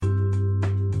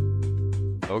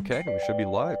Okay, we should be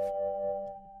live.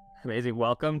 Amazing.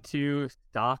 Welcome to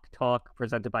Stock Talk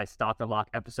presented by Stock Unlock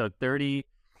episode 30,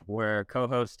 where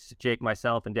co-hosts Jake,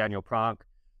 myself, and Daniel Pronk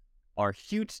are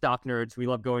huge stock nerds. We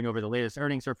love going over the latest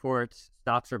earnings reports,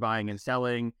 stocks are buying and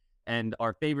selling, and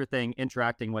our favorite thing,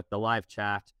 interacting with the live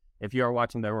chat. If you are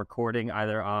watching the recording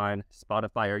either on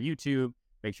Spotify or YouTube,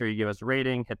 make sure you give us a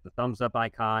rating, hit the thumbs up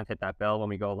icon, hit that bell when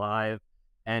we go live.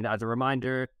 And as a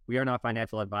reminder, we are not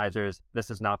financial advisors. This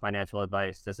is not financial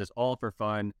advice. This is all for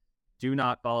fun. Do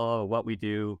not follow what we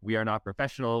do. We are not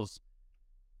professionals.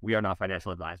 We are not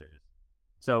financial advisors.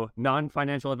 So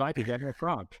non-financial advisor, Daniel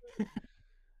Pronk.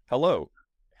 Hello.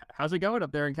 How's it going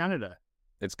up there in Canada?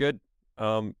 It's good.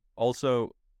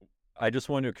 Also, I just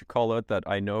want to call out that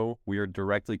I know we are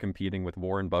directly competing with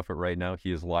Warren Buffett right now.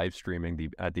 He is live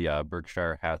streaming at the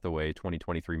Berkshire Hathaway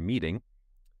 2023 meeting.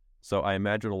 So I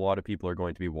imagine a lot of people are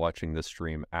going to be watching this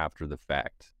stream after the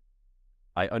fact.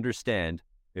 I understand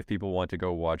if people want to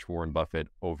go watch Warren Buffett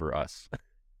over us.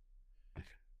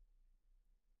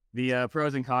 The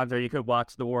pros and cons are you could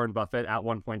watch the Warren Buffett at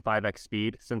 1.5x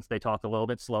speed since they talk a little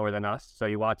bit slower than us. So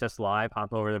you watch us live,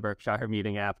 hop over the Berkshire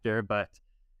meeting after. But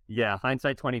yeah,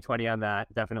 hindsight 2020 on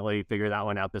that. Definitely figured that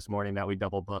one out this morning that we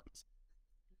double booked.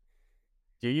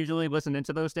 Do you usually listen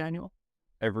into those, Daniel?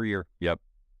 Every year. Yep.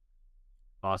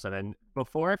 Awesome. And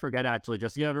before I forget, actually,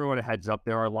 just to give everyone a heads up,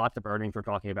 there are lots of earnings we're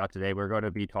talking about today. We're going to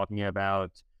be talking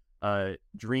about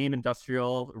Dream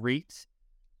Industrial REIT.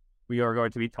 We are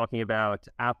going to be talking about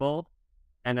Apple,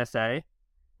 NSA,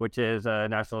 which is a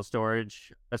National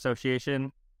Storage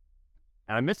Association.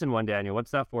 And I'm missing one, Daniel.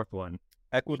 What's that fourth one?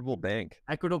 Equitable Bank.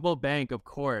 Equitable Bank, of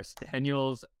course.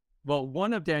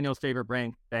 One of Daniel's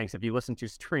favorite banks, if you listen to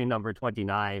stream number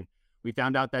 29, we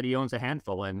found out that he owns a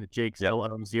handful and Jake still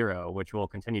owns zero, which will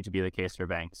continue to be the case for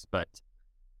banks. But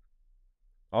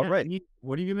all right.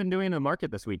 What have you been doing in the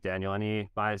market this week, Daniel? Any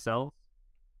buy, sells?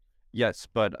 Yes,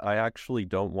 but I actually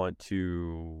don't want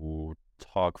to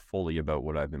talk fully about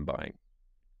what I've been buying.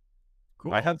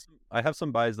 Cool. I have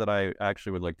some buys that I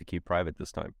actually would like to keep private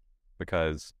this time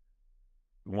because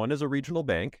one is a regional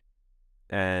bank,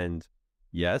 and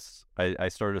yes, I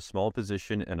started a small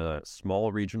position in a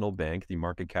small regional bank. The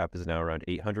market cap is now around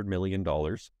 $800 million.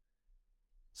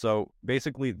 So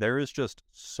basically, there is just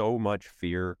so much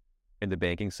fear in the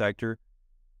banking sector.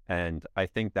 And I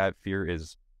think that fear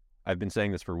is, I've been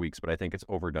saying this for weeks, but I think it's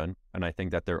overdone. And I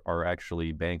think that there are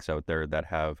actually banks out there that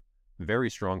have very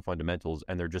strong fundamentals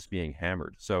and they're just being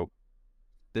hammered. So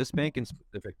this bank in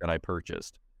specific that I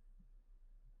purchased,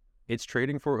 it's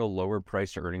trading for a lower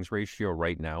price to earnings ratio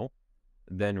right now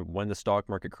than when the stock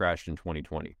market crashed in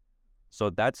 2020. So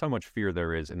that's how much fear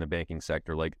there is in the banking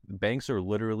sector. Like, banks are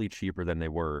literally cheaper than they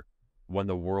were when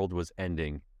the world was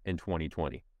ending in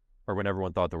 2020, or when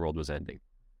everyone thought the world was ending.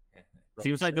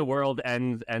 Seems like the world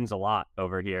ends a lot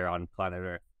over here on planet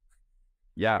Earth.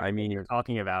 Yeah, I mean, you're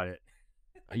talking about it.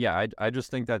 Yeah, I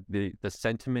just think that the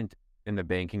sentiment in the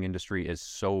banking industry is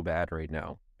so bad right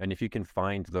now. And if you can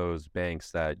find those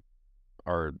banks that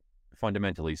are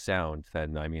fundamentally sound,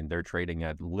 then I mean, they're trading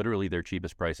at literally their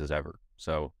cheapest prices ever.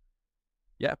 So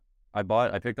yeah, I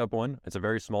picked up one. It's a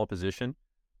very small position.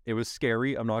 It was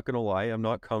scary. I'm not going to lie. I'm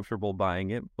not comfortable buying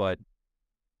it, but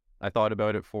I thought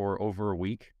about it for over a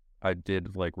week. I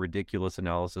did like ridiculous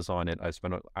analysis on it. I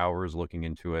spent hours looking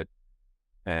into it,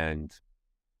 and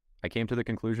I came to the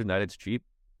conclusion that it's cheap.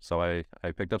 So I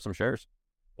picked up some shares.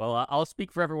 Well, I'll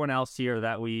speak for everyone else here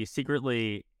that we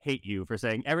secretly hate you for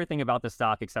saying everything about the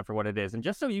stock except for what it is. And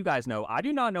just so you guys know, I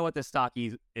do not know what this stock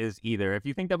is either. If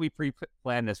you think that we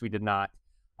pre-planned this, we did not.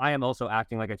 I am also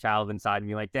acting like a child inside and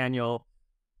being like, Daniel,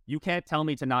 you can't tell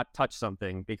me to not touch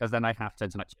something because then I have to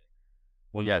touch it.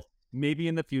 Well, yes. Maybe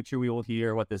in the future we will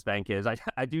hear what this bank is.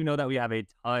 I do know that we have a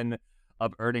ton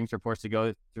of earnings reports to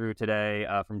go through today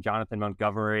from Jonathan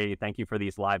Montgomery. Thank you for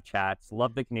these live chats.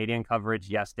 Love the Canadian coverage.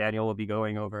 Yes, Daniel will be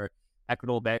going over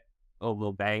Equitable Bank.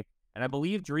 And I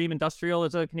believe Dream Industrial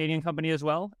is a Canadian company as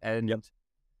well. And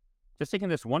just taking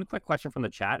this one quick question from the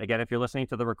chat. Again, if you're listening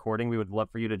to the recording, we would love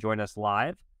for you to join us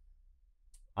live.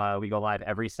 We go live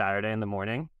every Saturday in the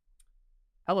morning.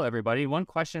 Hello, everybody. One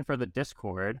question for the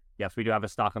Discord. Yes, we do have a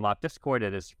Stock Unlock Discord.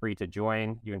 It is free to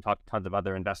join. You can talk to tons of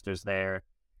other investors there.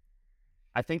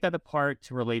 I think that the part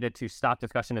related to stock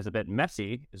discussion is a bit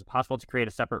messy. Is it possible to create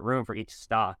a separate room for each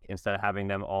stock instead of having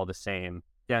them all the same?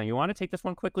 Dan, you want to take this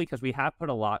one quickly? Because we have put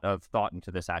a lot of thought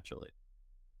into this, actually.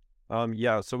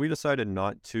 Yeah, so we decided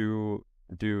not to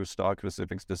do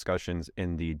stock-specific discussions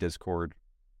in the Discord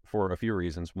for a few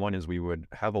reasons. One is we would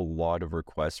have a lot of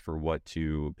requests for what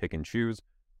to pick and choose.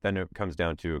 Then it comes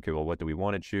down to, okay, well, what do we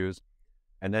want to choose?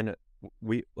 And then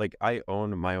I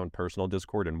own my own personal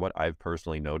Discord, and what I've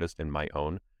personally noticed in my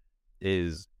own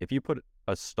is if you put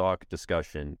a stock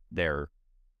discussion there,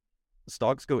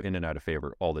 stocks go in and out of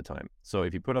favor all the time. So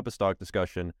if you put up a stock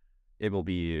discussion, it will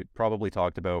be probably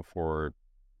talked about for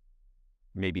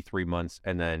maybe 3 months.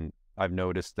 And then I've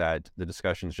noticed that the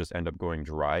discussions just end up going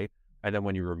dry. And then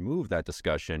when you remove that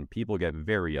discussion, people get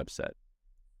very upset,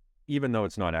 even though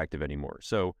it's not active anymore.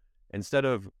 So instead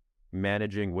of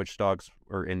managing which stocks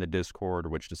are in the Discord or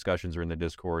which discussions are in the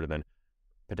Discord and then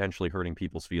potentially hurting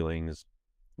people's feelings,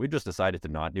 we've just decided to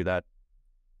not do that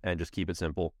and just keep it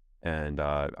simple. And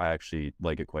I actually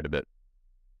like it quite a bit.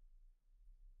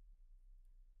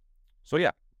 So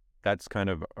yeah, that's kind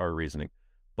of our reasoning.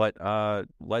 But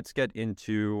let's get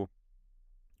into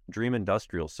Dream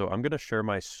Industrial. So I'm going to share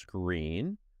my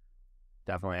screen.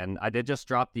 Definitely. And I did just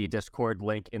drop the Discord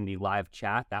link in the live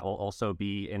chat. That will also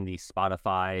be in the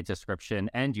Spotify description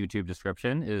and YouTube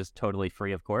description. It is totally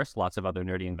free, of course. Lots of other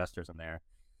nerdy investors in there.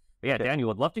 But yeah, Daniel,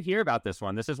 would love to hear about this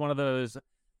one. This is one of those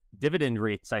dividend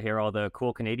REITs I hear all the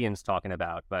cool Canadians talking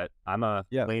about, but I'm a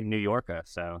lame New Yorker,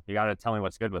 so you got to tell me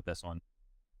what's good with this one.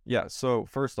 Yeah, so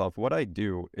first off, what I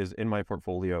do is in my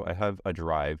portfolio, I have a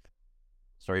drive.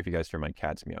 Sorry if you guys hear my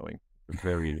cats meowing. They're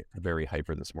very, very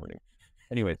hyper this morning.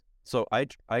 Anyway, so I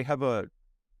have a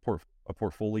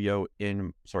portfolio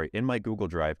in my Google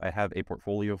Drive. I have a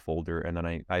portfolio folder, and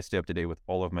then I stay up to date with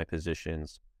all of my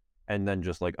positions, and then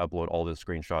just like upload all the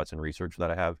screenshots and research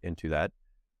that I have into that.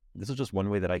 This is just one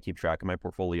way that I keep track of my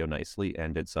portfolio nicely,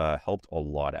 and it's helped a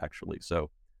lot actually.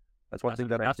 So that's one thing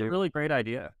that I do. That's a really great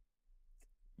idea.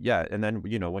 Yeah, and then,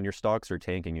 when your stocks are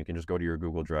tanking, you can just go to your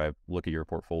Google Drive, look at your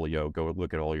portfolio, go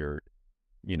look at all your,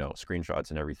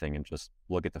 screenshots and everything, and just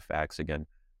look at the facts again.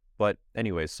 But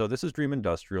anyways, so this is Dream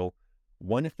Industrial.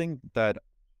 One thing that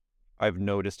I've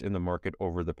noticed in the market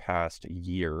over the past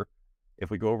year,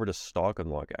 if we go over to Stock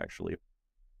Unlock actually,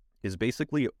 is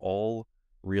basically all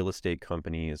real estate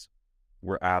companies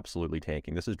were absolutely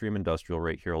tanking. This is Dream Industrial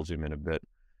right here. I'll zoom in a bit.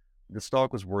 The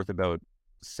stock was worth about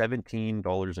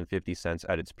 $17.50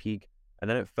 at its peak, and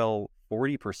then it fell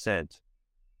 40%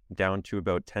 down to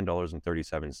about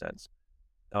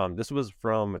 $10.37. This was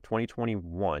from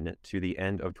 2021 to the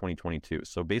end of 2022.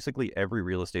 So basically every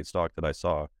real estate stock that I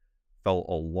saw fell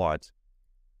a lot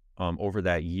over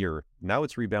that year. Now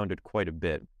it's rebounded quite a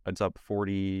bit. It's up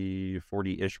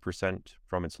 40-ish%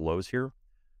 from its lows here.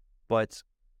 But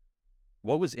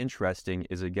what was interesting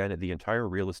is, again, the entire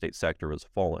real estate sector was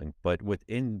falling, but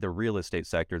within the real estate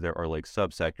sector, there are like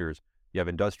subsectors. You have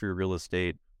industrial real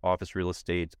estate, office real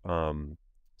estate,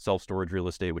 self-storage real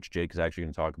estate, which Jake is actually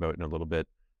going to talk about in a little bit.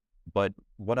 But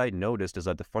what I noticed is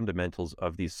that the fundamentals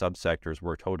of these subsectors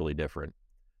were totally different.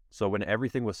 So when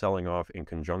everything was selling off in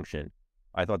conjunction,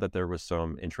 I thought that there was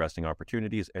some interesting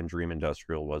opportunities, and Dream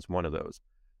Industrial was one of those.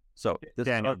 So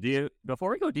Daniel,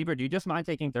 before we go deeper, do you just mind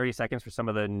taking 30 seconds for some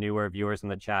of the newer viewers in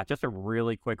the chat? Just a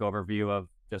really quick overview of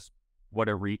just what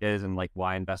a REIT is and like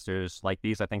why investors like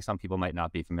these. I think some people might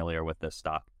not be familiar with this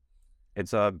stock.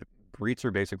 It's REITs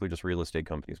are basically just real estate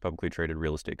companies, publicly traded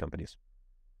real estate companies.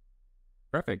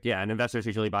 Perfect. Yeah, and investors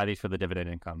usually buy these for the dividend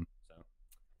income. So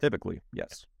typically,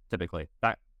 yes. Typically.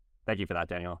 Thank you for that,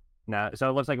 Daniel. Now, so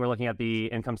it looks like we're looking at the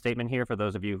income statement here for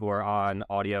those of you who are on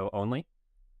audio only.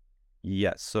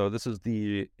 Yes, so this is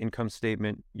the income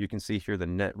statement. You can see here the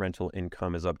net rental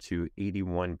income is up to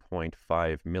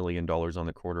 $81.5 million on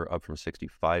the quarter, up from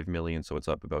 $65 million. So it's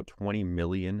up about 20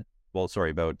 million. Well, sorry,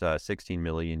 about 16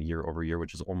 million year over year,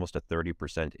 which is almost a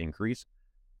 30% increase.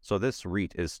 So this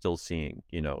REIT is still seeing,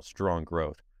 strong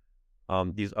growth.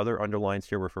 These other underlines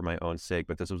here were for my own sake,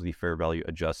 but this was the fair value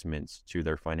adjustments to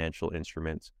their financial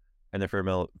instruments and the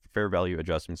fair value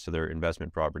adjustments to their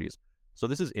investment properties. So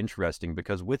this is interesting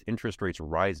because with interest rates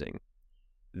rising,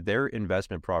 their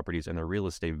investment properties and their real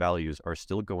estate values are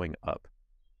still going up.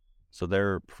 So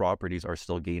their properties are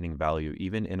still gaining value,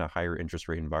 even in a higher interest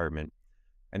rate environment.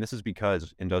 And this is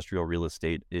because industrial real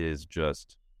estate is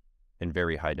just in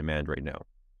very high demand right now.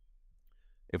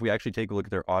 If we actually take a look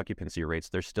at their occupancy rates,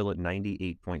 they're still at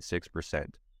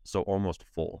 98.6%, so almost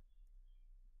full.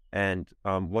 And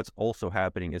what's also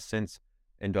happening is since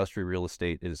industrial real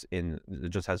estate it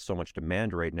just has so much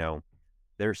demand right now,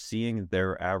 they're seeing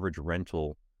their average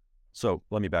rental. So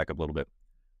let me back up a little bit.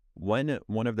 When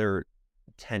one of their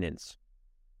tenants'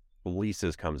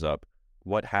 leases comes up,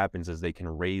 what happens is they can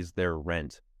raise their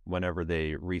rent whenever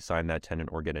they re-sign that tenant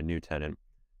or get a new tenant.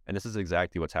 And this is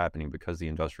exactly what's happening because the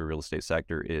industrial real estate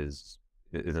sector is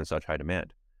in such high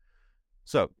demand.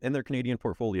 So in their Canadian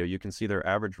portfolio, you can see their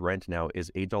average rent now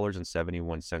is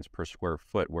 $8.71 per square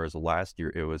foot, whereas last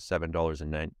year it was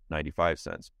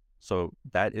 $7.95. So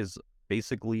that is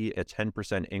basically a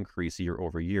 10% increase year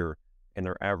over year in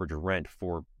their average rent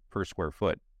per square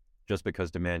foot, just because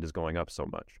demand is going up so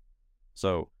much.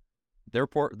 So their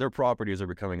properties are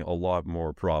becoming a lot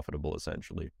more profitable,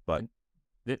 essentially. But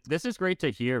this is great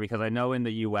to hear, because I know in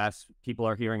the U.S. people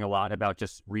are hearing a lot about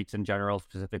just REITs in general,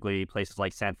 specifically places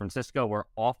like San Francisco, where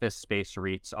office space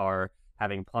REITs are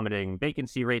having plummeting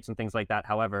vacancy rates and things like that.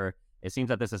 However, it seems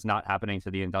that this is not happening to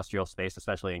the industrial space,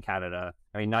 especially in Canada.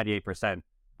 I mean, 98%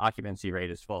 occupancy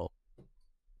rate is full.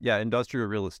 yeah, industrial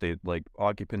real estate, like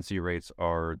occupancy rates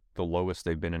are the lowest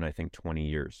they've been in, I think, 20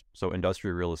 years. So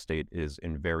industrial real estate is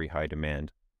in very high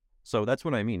demand. So that's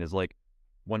what I mean is like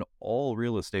when all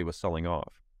real estate was selling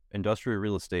off, industrial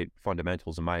real estate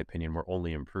fundamentals, in my opinion, were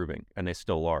only improving, and they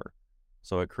still are.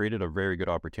 So it created a very good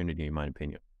opportunity, in my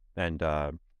opinion. And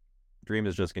Dream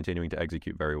is just continuing to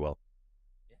execute very well.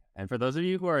 And for those of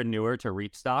you who are newer to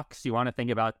REIT stocks, you want to think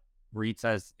about REITs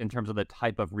as in terms of the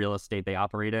type of real estate they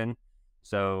operate in.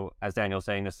 So as Daniel's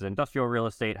saying, this is industrial real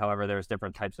estate. However, there's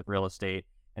different types of real estate.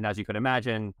 And as you could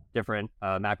imagine, different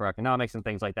macroeconomics and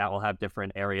things like that will have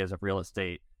different areas of real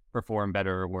estate perform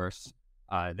better or worse.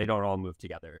 They don't all move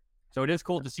together. So it is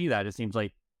cool to see that. It seems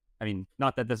like, I mean,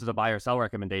 not that this is a buy or sell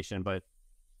recommendation, but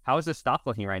how is this stock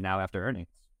looking right now after earnings?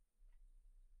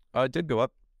 It did go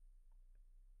up.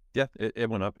 Yeah, it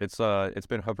went up. It's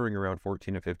been hovering around $14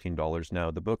 to $15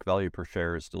 now. The book value per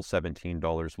share is still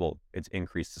 $17. Well, it's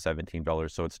increased to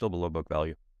 $17, so it's still below book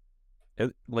value.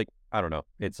 I don't know.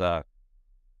 It's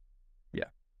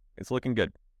it's looking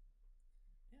good.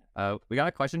 We got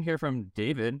a question here from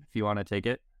David, if you want to take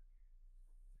it.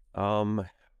 When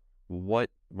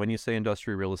you say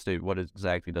industrial real estate, what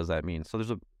exactly does that mean? So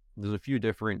there's a few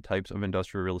different types of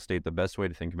industrial real estate. The best way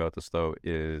to think about this, though,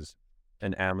 is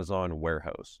an Amazon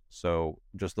warehouse. So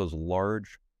just those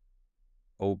large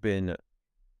open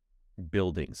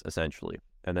buildings, essentially.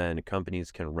 And then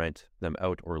companies can rent them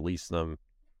out or lease them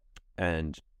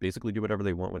and basically do whatever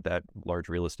they want with that large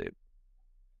real estate.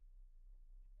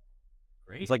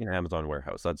 Great. It's like an Amazon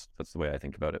warehouse. That's the way I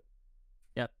think about it.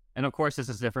 Yep. And of course, this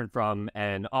is different from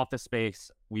an office space.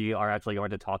 We are actually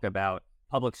going to talk about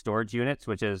public storage units,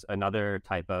 which is another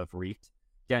type of REIT.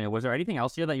 Daniel, was there anything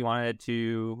else here that you wanted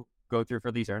to go through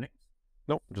for these earnings?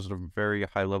 Nope, just a very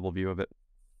high level view of it.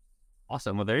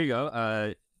 Awesome. Well, there you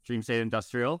go. Dream State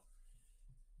Industrial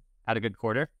had a good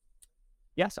quarter.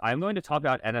 Yes, I'm going to talk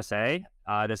about NSA.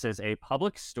 This is a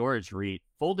public storage REIT.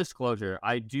 Full disclosure,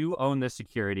 I do own this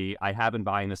security. I have been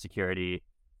buying the security.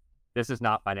 This is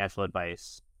not financial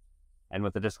advice. And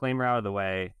with the disclaimer out of the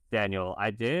way, Daniel,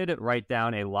 I did write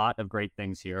down a lot of great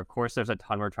things here. Of course, there's a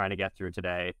ton we're trying to get through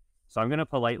today. So I'm going to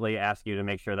politely ask you to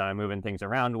make sure that I'm moving things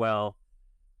around well.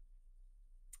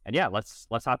 And yeah, let's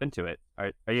hop into it.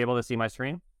 Are you able to see my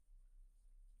screen?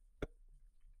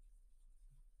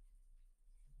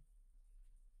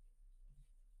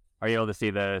 Are you able to see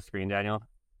the screen, Daniel?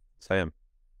 Yes, I am.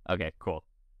 Okay, cool.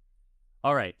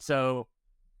 All right, so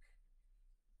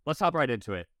let's hop right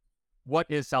into it. What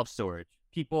is self-storage?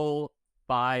 People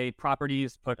buy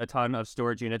properties, put a ton of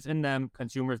storage units in them.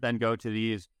 Consumers then go to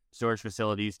these storage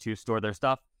facilities to store their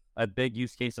stuff. A big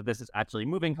use case of this is actually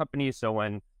moving companies. So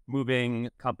when moving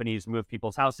companies move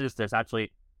people's houses, there's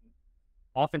actually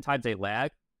oftentimes a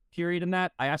lag period in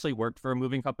that. I actually worked for a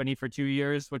moving company for 2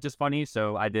 years, which is funny.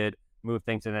 So I did move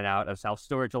things in and out of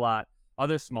self-storage a lot.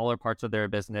 Other smaller parts of their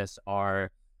business are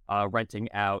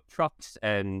renting out trucks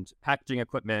and packaging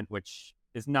equipment, which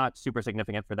is not super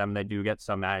significant for them. They do get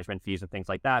some management fees and things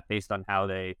like that based on how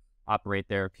they operate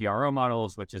their PRO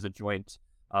models, which is a joint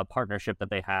partnership that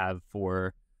they have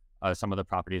for some of the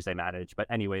properties they manage. But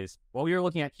anyways, what we are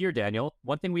looking at here, Daniel,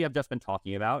 one thing we have just been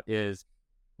talking about is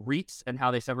REITs and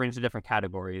how they separate into different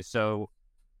categories. So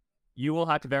you will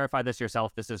have to verify this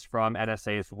yourself. This is from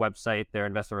NSA's website, their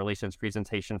investor relations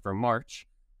presentation for March.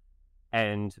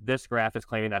 And this graph is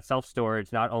claiming that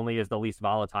self-storage not only is the least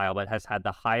volatile, but has had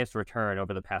the highest return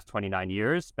over the past 29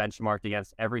 years, benchmarked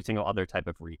against every single other type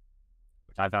of REIT,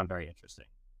 which I found very interesting.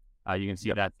 You can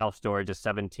see that self-storage is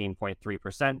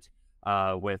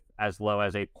 17.3% with as low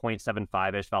as a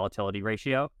 0.75-ish volatility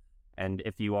ratio. And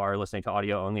if you are listening to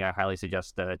audio only, I highly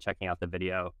suggest checking out the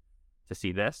video to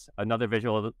see this. Another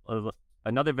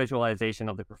visualization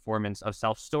of the performance of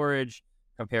self-storage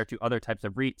compared to other types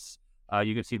of REITs.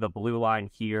 You can see the blue line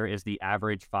here is the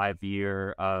average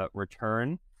 5-year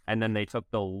return, and then they took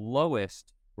the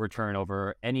lowest return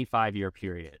over any 5-year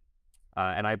period.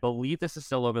 And I believe this is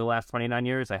still over the last 29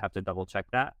 years. I have to double check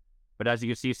that. But as you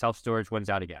can see, self-storage wins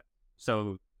out again.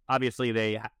 So obviously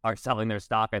they are selling their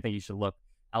stock. I think you should look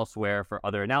elsewhere for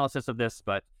other analysis of this,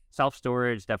 but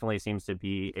self-storage definitely seems to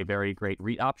be a very great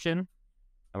REIT option.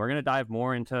 And we're going to dive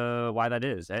more into why that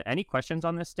is. Any questions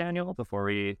on this, Daniel, before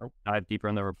we dive deeper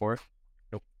in the report?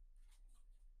 Nope.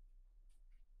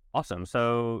 Awesome.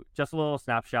 So just a little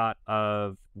snapshot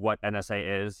of what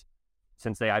NSA is.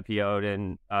 Since they IPO'd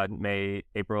in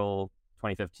April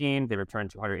 2015, they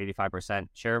returned 285%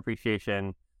 share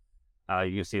appreciation.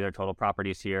 You can see their total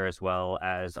properties here, as well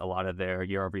as a lot of their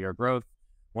year-over-year growth.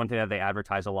 One thing that they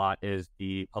advertise a lot is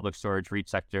the public storage REIT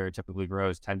sector typically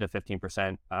grows 10 to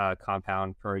 15%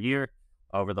 compound per year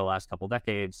over the last couple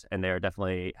decades, and they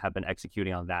definitely have been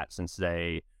executing on that since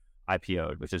they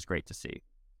IPO'd, which is great to see.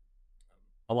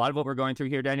 A lot of what we're going through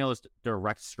here, Daniel, is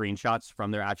direct screenshots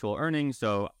from their actual earnings.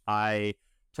 So I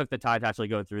took the time to actually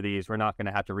go through these. We're not going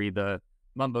to have to read the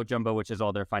mumbo jumbo, which is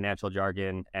all their financial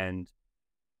jargon. And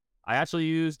I actually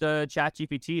used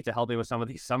ChatGPT to help me with some of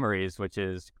these summaries, which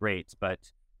is great. But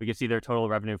we can see their total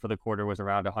revenue for the quarter was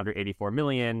around 184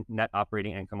 million. Net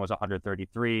operating income was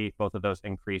 133. Both of those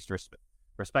increased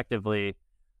respectively.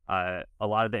 A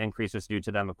lot of the increase was due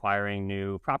to them acquiring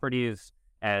new properties,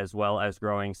 as well as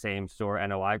growing same-store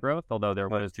NOI growth, although there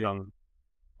was some...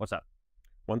 What's up?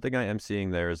 One thing I am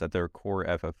seeing there is that their core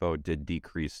FFO did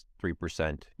decrease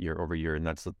 3% year over year, and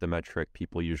that's the metric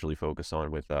people usually focus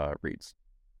on with REITs.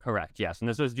 Correct, yes. And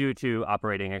this was due to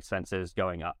operating expenses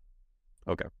going up.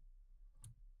 Okay.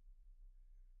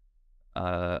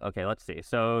 Okay, let's see.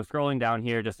 So scrolling down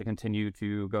here just to continue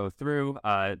to go through,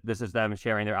 this is them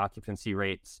sharing their occupancy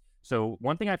rates. So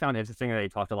one thing I found interesting, and they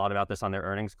talked a lot about this on their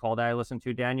earnings call that I listened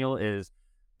to, Daniel, is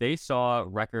they saw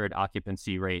record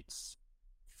occupancy rates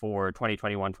for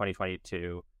 2021,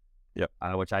 2022, yep.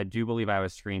 Which I do believe I have a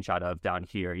screenshot of down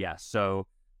here. Yes. So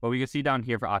what we can see down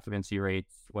here for occupancy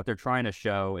rates, what they're trying to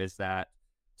show is that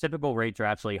typical rates are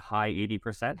actually high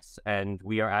 80%, and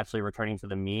we are actually returning to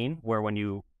the mean, where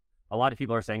a lot of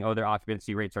people are saying, oh, their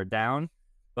occupancy rates are down.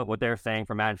 But what they're saying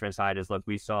from management side is, look,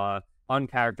 we saw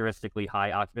uncharacteristically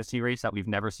high occupancy rates that we've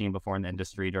never seen before in the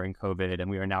industry during COVID, and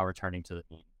we are now returning to the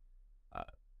mean.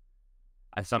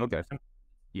 Okay.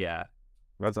 Yeah.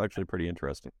 That's actually pretty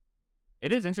interesting.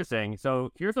 It is interesting.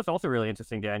 So here's what's also really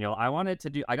interesting, Daniel. I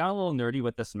got a little nerdy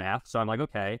with this math. So I'm like,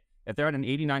 okay, if they're at an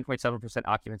 89.7%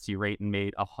 occupancy rate and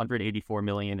made 184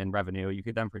 million in revenue, you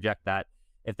could then project that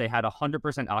if they had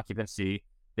 100% occupancy,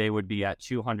 they would be at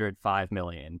 205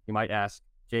 million. You might ask,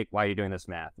 Jake, why are you doing this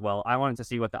math? Well, I wanted to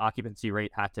see what the occupancy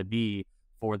rate had to be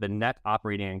for the net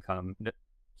operating income.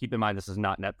 Keep in mind, this is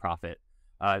not net profit.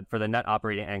 For the net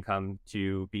operating income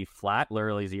to be flat,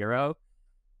 literally zero.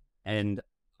 And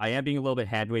I am being a little bit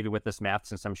hand-wavy with this math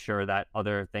since I'm sure that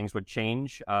other things would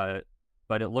change.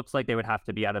 But it looks like they would have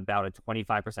to be at about a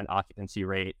 25% occupancy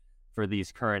rate for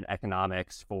these current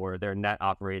economics for their net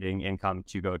operating income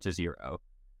to go to zero.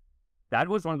 That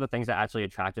was one of the things that actually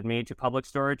attracted me to public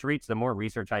storage REITs. The more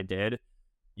research I did,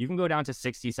 you can go down to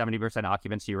 60, 70%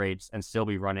 occupancy rates and still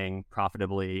be running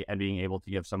profitably and being able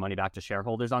to give some money back to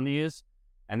shareholders on these.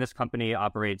 And this company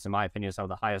operates, in my opinion, some of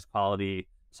the highest quality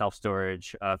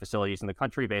self-storage facilities in the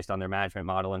country based on their management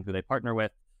model and who they partner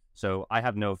with. So I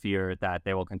have no fear that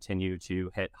they will continue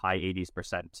to hit high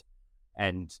 80s%.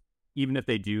 And even if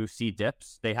they do see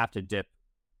dips, they have to dip.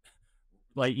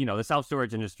 Like, the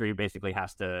self-storage industry basically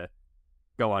has to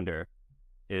go under,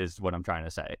 is what I'm trying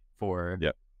to say, for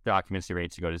the occupancy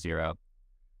rates to go to zero.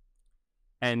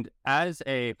 And as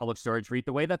a public storage REIT,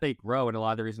 the way that they grow, and a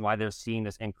lot of the reason why they're seeing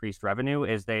this increased revenue,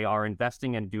 is they are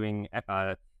investing and doing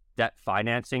debt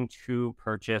financing to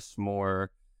purchase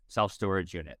more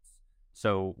self-storage units.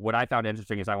 So what I found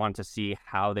interesting is I wanted to see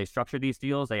how they structured these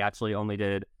deals. They actually only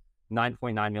did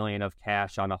 9.9 million of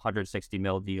cash on a 160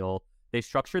 mil deal. They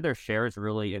structure their shares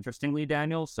really interestingly,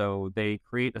 Daniel. So they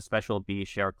create a special B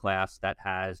share class that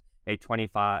has a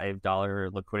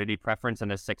 $25 liquidity preference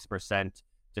and a 6%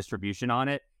 distribution on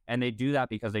it. And they do that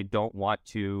because they don't want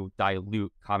to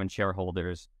dilute common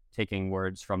shareholders, taking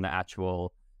words from the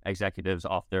actual executives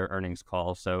off their earnings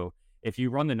call. So if you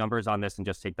run the numbers on this and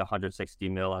just take the 160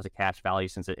 mil as a cash value,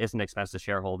 since it is an expense to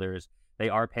shareholders, they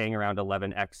are paying around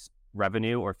 11x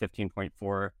revenue or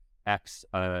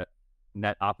 15.4x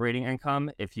net operating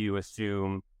income if you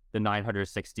assume the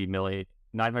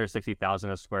 960,000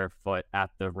 a square foot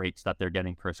at the rates that they're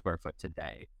getting per square foot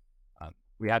today.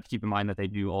 We have to keep in mind that they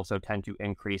do also tend to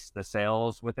increase the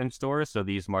sales within stores, so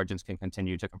these margins can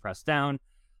continue to compress down.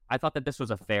 I thought that this was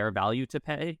a fair value to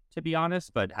pay, to be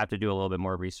honest, but have to do a little bit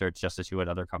more research just to see what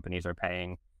other companies are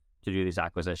paying to do these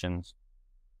acquisitions.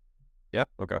 Yeah,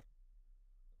 okay.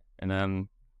 And then,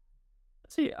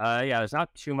 let's see. There's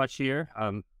not too much here.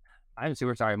 I'm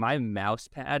super sorry. My mouse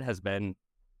pad has been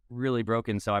really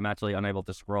broken, so I'm actually unable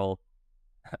to scroll.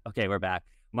 Okay, we're back.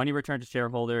 Money returned to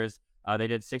shareholders. They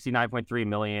did 69.3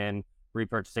 million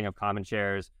repurchasing of common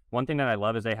shares. One thing that I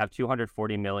love is they have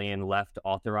 240 million left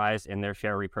authorized in their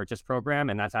share repurchase program,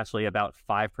 and that's actually about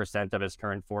 5% of its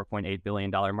current $4.8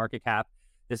 billion market cap.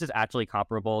 This is actually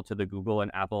comparable to the Google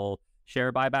and Apple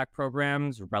share buyback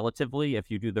programs relatively.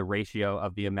 If you do the ratio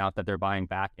of the amount that they're buying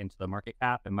back into the market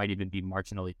cap, it might even be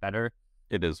marginally better.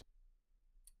 It is.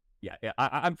 Yeah,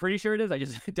 I'm pretty sure it is. I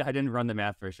didn't run the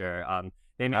math for sure.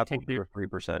 They maintain Apple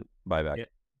 3% buyback.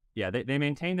 Yeah, they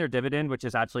maintain their dividend, which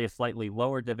is actually a slightly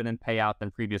lower dividend payout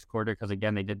than previous quarter because,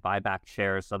 again, they did buy back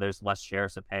shares, so there's less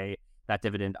shares to pay that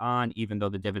dividend on, even though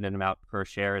the dividend amount per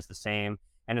share is the same,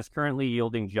 and is currently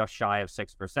yielding just shy of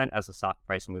 6% as the stock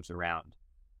price moves around.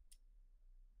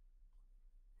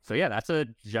 So yeah, that's a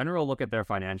general look at their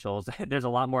financials. There's a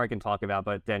lot more I can talk about,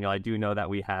 but Daniel, I do know that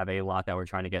we have a lot that we're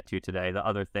trying to get to today. The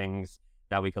other things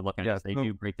that we could look at is they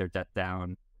do break their debt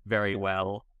down very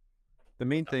well. The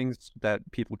main things that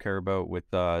people care about with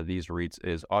these REITs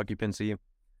is occupancy,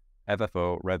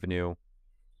 FFO, revenue,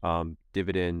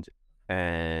 dividend,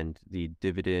 and the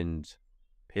dividend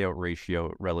payout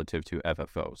ratio relative to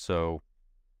FFO. So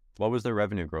what was their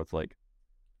revenue growth like?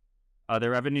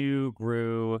 Their revenue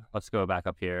grew, let's go back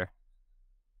up here.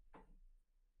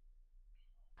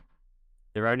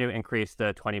 The revenue increased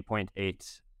to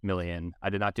 20.8 million. I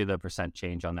did not do the percent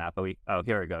change on that, but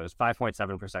here it goes,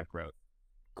 5.7% growth.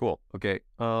 Cool. Okay.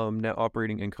 Net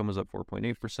operating income is up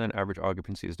 4.8%. Average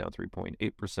occupancy is down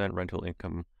 3.8%. Rental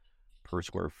income per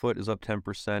square foot is up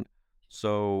 10%.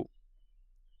 So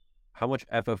how much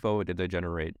FFO did they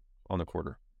generate on the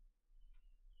quarter?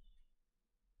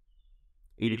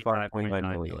 85.9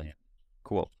 million.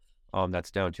 Cool. That's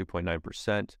down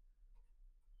 2.9%.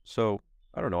 So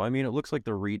I don't know. I mean, it looks like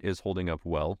the REIT is holding up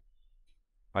well.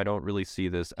 I don't really see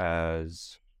this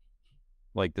as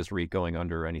like this REIT going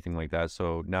under or anything like that.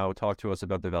 So now talk to us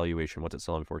about the valuation. What's it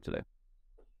selling for today?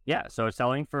 Yeah, so it's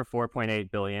selling for $4.8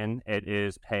 billion. It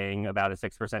is paying about a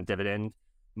 6% dividend.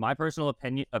 My personal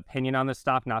opinion on this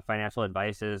stock, not financial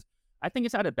advice, is I think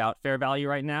it's at about fair value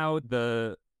right now.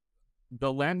 The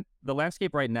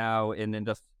landscape right now in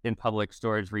public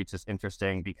storage REITs is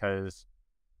interesting because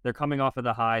they're coming off of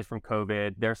the highs from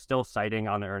COVID. They're still citing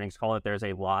on the earnings call that there's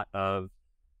a lot of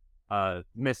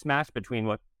mismatch between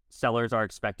what sellers are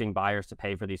expecting buyers to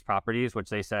pay for these properties, which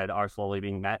they said are slowly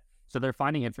being met. So they're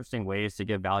finding interesting ways to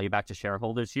give value back to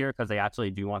shareholders here because they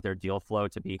actually do want their deal flow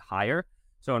to be higher.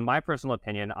 So in my personal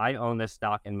opinion, I own this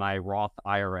stock in my Roth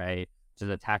IRA, which is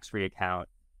a tax-free account.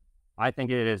 I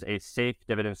think it is a safe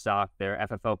dividend stock. Their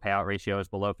FFO payout ratio is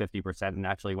below 50% and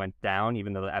actually went down,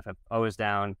 even though the FFO is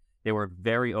down. They were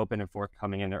very open and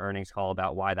forthcoming in their earnings call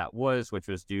about why that was, which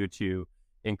was due to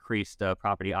increased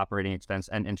property operating expense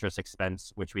and interest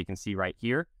expense, which we can see right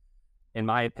here. In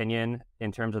my opinion,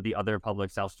 in terms of the other public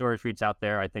self-storage REITs out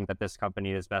there, I think that this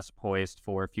company is best poised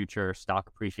for future stock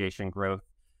appreciation growth,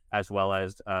 as well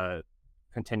as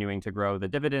continuing to grow the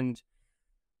dividend.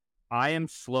 I am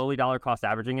slowly dollar cost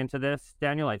averaging into this,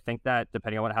 Daniel. I think that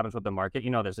depending on what happens with the market,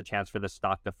 there's a chance for the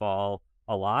stock to fall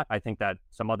a lot. I think that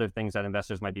some other things that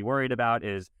investors might be worried about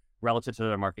is relative to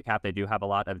their market cap, they do have a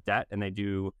lot of debt and they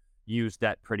do use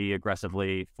debt pretty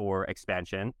aggressively for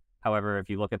expansion. However, if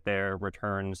you look at their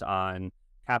returns on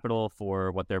capital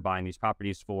for what they're buying these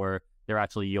properties for, they're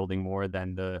actually yielding more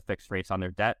than the fixed rates on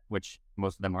their debt, which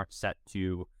most of them aren't set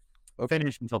to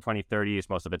finish until 2030s.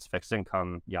 Most of it's fixed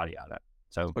income, yada, yada.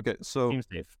 So seems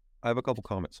safe. I have a couple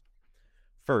comments.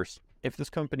 First, if this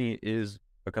company is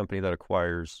a company that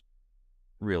acquires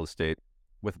real estate,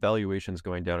 with valuations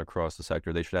going down across the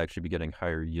sector, they should actually be getting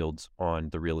higher yields on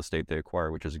the real estate they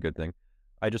acquire, which is a good thing.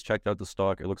 I just checked out the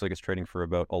stock. It looks like it's trading for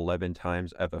about 11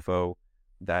 times FFO.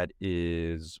 That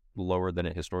is lower than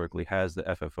it historically has. The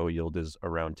FFO yield is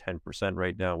around 10%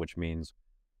 right now, which means,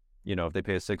 if they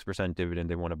pay a 6% dividend,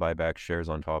 they want to buy back shares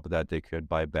on top of that. They could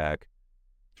buy back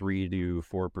 3 to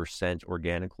 4%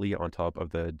 organically on top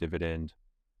of the dividend,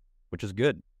 which is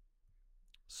good.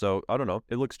 So I don't know.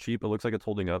 It looks cheap. It looks like it's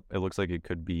holding up. It looks like it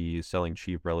could be selling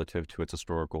cheap relative to its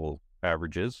historical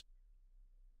averages.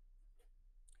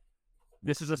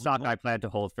 This is a stock I plan to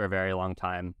hold for a very long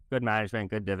time. Good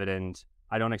management, good dividend.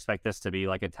 I don't expect this to be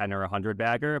like a 10 or 100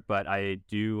 bagger, but I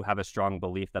do have a strong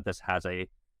belief that this has a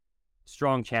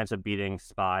strong chance of beating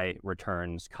SPY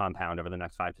returns compound over the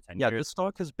next 5 to 10 years. Yeah, this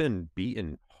stock has been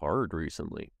beaten hard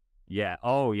recently. Yeah.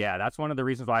 Oh, yeah. That's one of the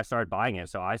reasons why I started buying it.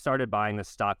 So I started buying this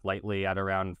stock lightly at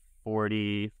around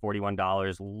 $40,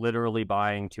 $41, literally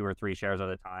buying 2 or 3 shares at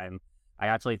a time. I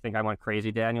actually think I went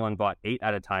crazy, Daniel, and bought 8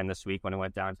 at a time this week when it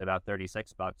went down to about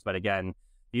 $36. But again,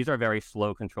 these are very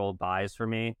slow controlled buys for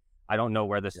me. I don't know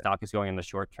where the stock is going in the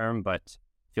short term, but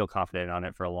feel confident on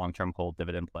it for a long-term hold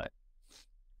dividend play.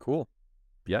 Cool.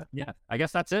 Yeah, Yeah, I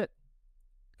guess that's it.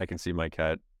 I can see my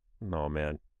cat. Oh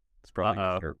man, it's probably gonna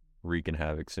Uh-oh. start wreaking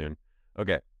havoc soon.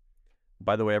 Okay.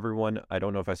 By the way, everyone, I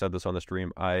don't know if I said this on the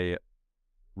stream. I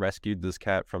rescued this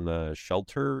cat from the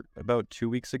shelter about 2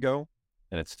 weeks ago,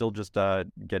 and it's still just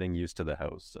getting used to the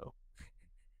house, so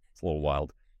it's a little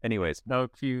wild. Anyways, So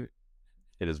cute.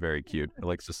 it is very cute. It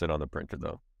likes to sit on the printer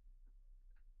though.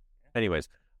 Anyways,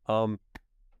 um,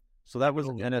 so that was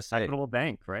NSA. Equitable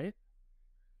Bank, right?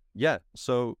 Yeah.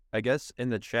 So I guess in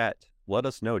the chat, let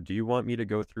us know. Do you want me to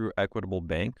go through Equitable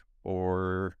Bank,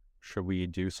 or should we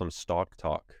do some stock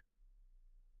talk?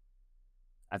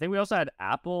 I think we also had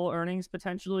Apple earnings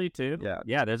potentially too. Yeah.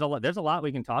 Yeah, there's a lot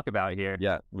we can talk about here.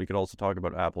 Yeah, we could also talk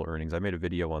about Apple earnings. I made a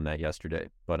video on that yesterday,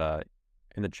 but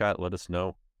in the chat, let us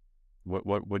know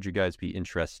what would you guys be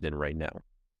interested in right now.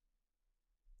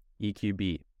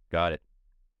 EQB, got it.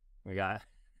 We got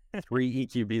 3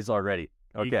 EQBs already.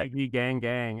 Okay.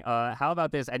 gang. How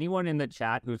about this? Anyone in the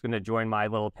chat who's going to join my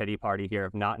little pity party here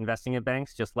of not investing in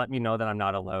banks, just let me know that I'm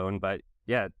not alone. But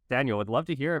yeah, Daniel, would love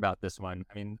to hear about this one.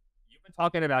 I mean, you've been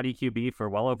talking about EQB for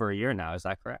well over a year now. Is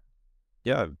that correct?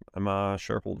 Yeah, I'm a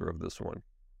shareholder of this one.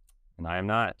 And I am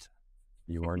not.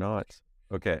 You are not.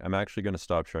 Okay, I'm actually going to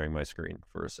stop sharing my screen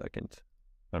for a second.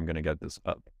 I'm going to get this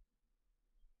up.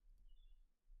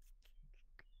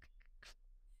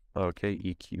 Okay,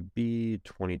 EQB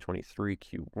 2023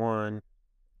 Q1.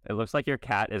 It looks like your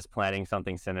cat is planning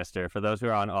something sinister. For those who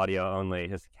are on audio only,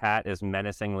 his cat is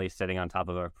menacingly sitting on top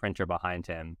of a printer behind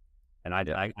him. And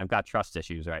I've got trust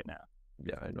issues right now.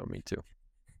 Yeah, I know, me too.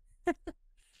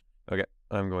 Okay,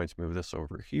 I'm going to move this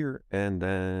over here. And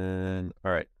then,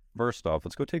 all right, first off,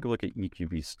 let's go take a look at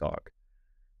EQB stock.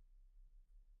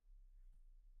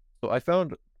 So I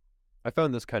found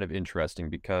this kind of interesting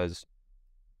because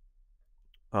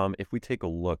if we take a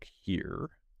look here,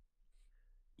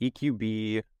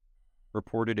 EQB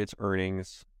reported its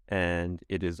earnings and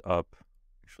it is up.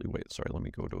 Actually, wait, sorry, let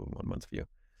me go to a 1 month view.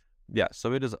 Yeah,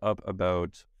 so it is up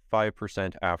about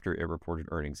 5% after it reported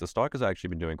earnings. The stock has actually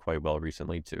been doing quite well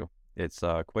recently too. It's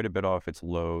quite a bit off its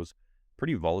lows.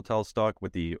 Pretty volatile stock.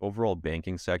 With the overall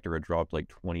banking sector, it dropped like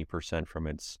 20% from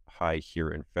its high here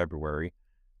in February.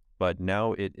 But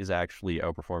now it is actually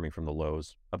outperforming from the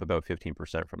lows, up about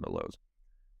 15% from the lows.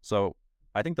 So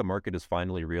I think the market is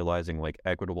finally realizing like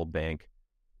Equitable Bank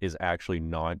is actually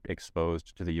not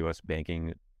exposed to the U.S.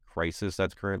 banking crisis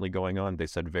that's currently going on. They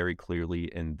said very clearly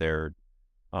in their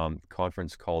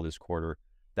conference call this quarter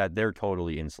that they're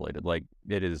totally insulated. Like,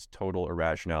 it is total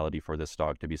irrationality for this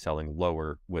stock to be selling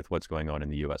lower with what's going on in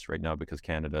the U.S. right now, because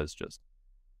Canada is just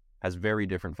has very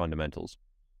different fundamentals.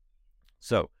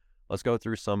 So let's go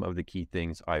through some of the key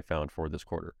things I found for this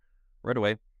quarter. Right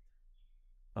away,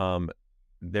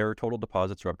 their total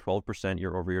deposits are up 12%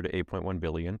 year over year to 8.1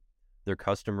 billion. Their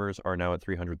customers are now at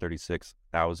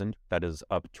 336,000. That is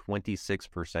up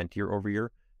 26% year over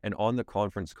year. And on the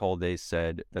conference call, they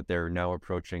said that they're now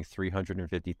approaching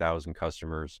 350,000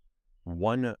 customers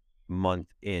 1 month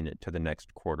into the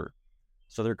next quarter.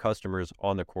 So their customers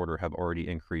on the quarter have already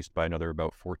increased by another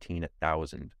about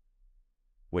 14,000,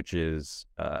 which is,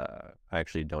 I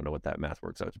actually don't know what that math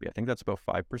works out to be. I think that's about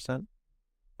 5%.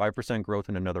 5% growth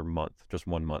in another month, just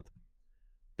 1 month.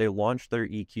 They launched their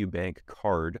EQ Bank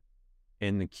card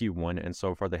in the Q1, and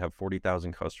so far they have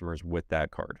 40,000 customers with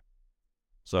that card.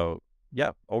 So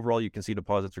yeah, overall you can see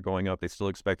deposits are going up. They still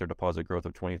expect their deposit growth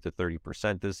of 20 to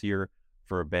 30% this year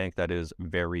for a bank that is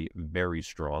very, very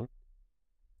strong.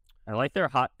 I like their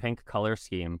hot pink color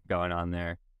scheme going on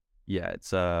there. Yeah,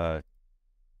 it's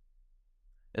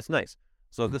nice.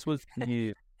 So this was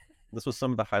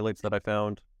some of the highlights that I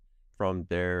found from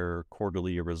their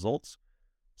quarterly results.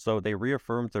 So they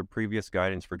reaffirmed their previous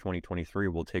guidance for 2023.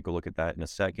 We'll take a look at that in a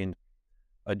second.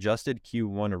 Adjusted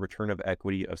Q1 a return of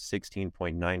equity of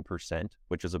 16.9%,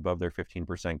 which is above their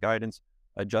 15% guidance.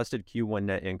 Adjusted Q1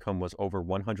 net income was over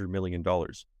 $100 million.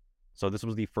 So this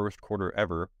was the first quarter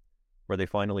ever where they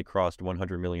finally crossed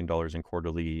 $100 million in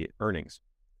quarterly earnings.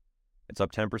 It's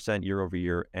up 10% year over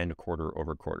year and quarter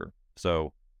over quarter.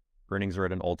 So earnings are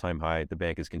at an all-time high. The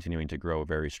bank is continuing to grow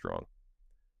very strong.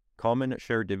 Common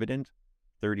share dividend,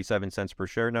 37 cents per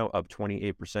share now, up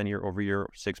 28% year over year,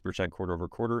 6% quarter over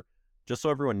quarter. Just so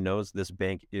everyone knows, this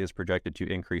bank is projected to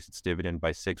increase its dividend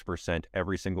by 6%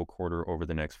 every single quarter over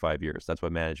the next 5 years. That's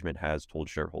what management has told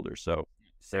shareholders. So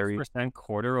 6%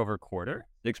 quarter over quarter?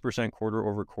 6% quarter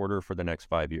over quarter for the next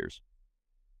 5 years.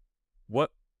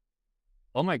 What?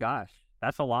 Oh my gosh,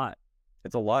 that's a lot.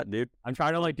 It's a lot, dude. I'm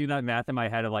trying to like do that math in my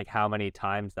head of like how many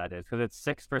times that is, because it's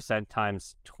 6%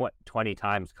 times 20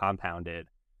 times compounded.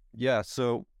 Yeah,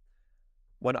 so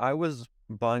when I was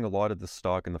buying a lot of the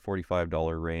stock in the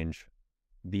 $45 range,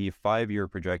 the 5-year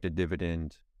projected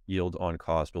dividend yield on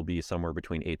cost will be somewhere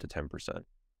between 8 to 10%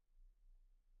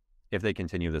 if they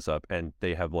continue this up. And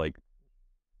they have with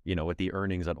the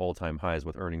earnings at all-time highs,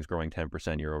 with earnings growing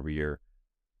 10% year over year.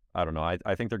 I don't know.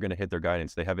 I think they're going to hit their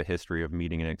guidance. They have a history of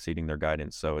meeting and exceeding their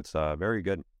guidance. So it's very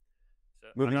good.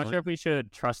 I'm not sure if we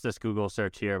should trust this Google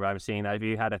search here, but I'm seeing that if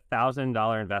you had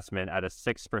 $1,000 investment at a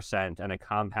 6% and it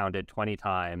compounded 20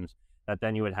 times, that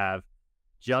then you would have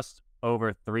just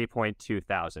over 3.2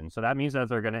 thousand. So that means that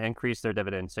they're going to increase their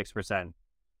dividend 6%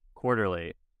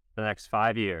 quarterly for the next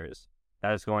 5 years.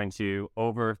 That is going to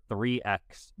over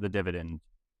 3x the dividend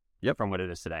from what it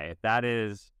is today. That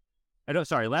is,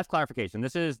 last clarification.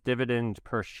 This is dividend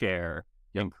per share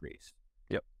increase.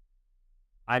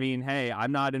 I mean, hey,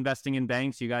 I'm not investing in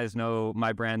banks. You guys know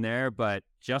my brand there, but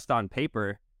just on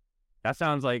paper, that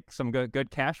sounds like some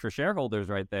good cash for shareholders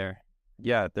right there.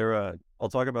 Yeah, I'll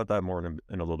talk about that more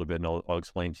in a little bit, and I'll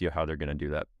explain to you how they're going to do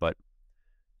that. But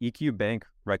EQ Bank,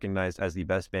 recognized as the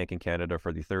best bank in Canada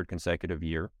for the 3rd consecutive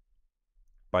year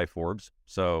by Forbes.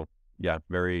 So yeah,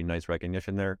 very nice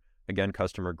recognition there. Again,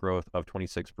 customer growth of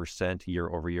 26% year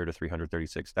over year to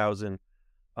 336,000.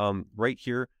 Right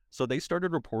here, so they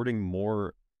started reporting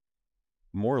more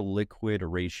liquid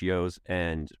ratios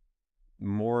and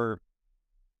more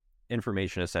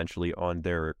information essentially on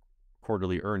their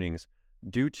quarterly earnings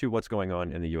due to what's going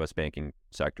on in the U.S. banking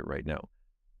sector right now,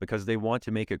 because they want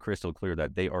to make it crystal clear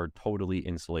that they are totally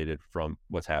insulated from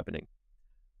what's happening.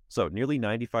 So nearly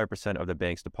 95% of the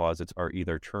bank's deposits are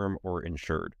either term or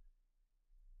insured.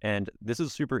 And this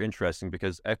is super interesting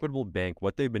because Equitable Bank,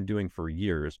 what they've been doing for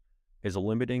years is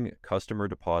limiting customer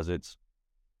deposits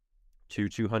to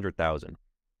 200,000.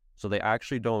 So they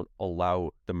actually don't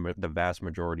allow the vast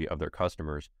majority of their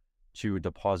customers to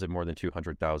deposit more than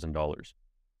 $200,000.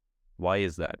 Why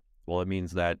is that? Well, it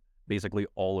means that basically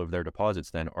all of their deposits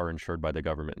then are insured by the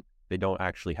government. They don't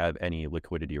actually have any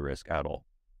liquidity risk at all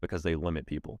because they limit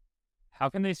people. How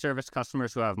can they service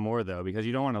customers who have more, though? Because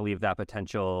you don't want to leave that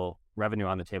potential revenue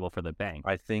on the table for the bank.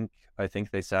 I think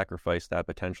they sacrifice that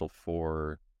potential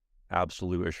for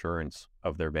absolute assurance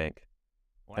of their bank.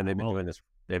 Wow. And they've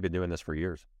been doing this for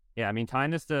years. Yeah, I mean, tying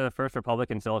this to First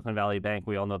Republic and Silicon Valley Bank,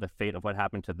 we all know the fate of what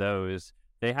happened to those.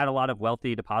 They had a lot of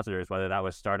wealthy depositors, whether that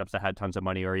was startups that had tons of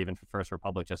money or even for First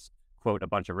Republic, just quote a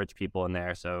bunch of rich people in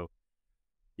there. So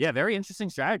yeah, very interesting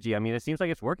strategy. I mean, it seems like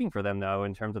it's working for them, though,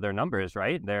 in terms of their numbers,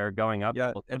 right? They're going up.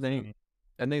 Yeah,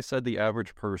 and they said the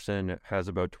average person has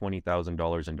about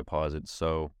 $20,000 in deposits.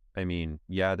 So, I mean,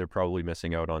 yeah, they're probably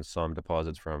missing out on some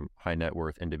deposits from high net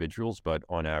worth individuals, but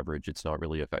on average, it's not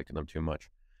really affecting them too much.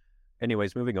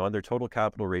 Anyways, moving on, their total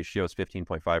capital ratio is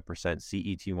 15.5%.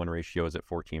 CET1 ratio is at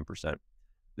 14%.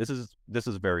 This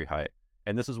is very high.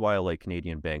 And this is why I like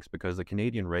Canadian banks, because the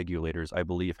Canadian regulators, I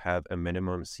believe, have a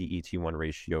minimum CET1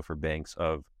 ratio for banks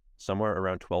of somewhere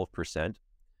around 12%.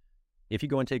 If you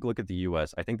go and take a look at the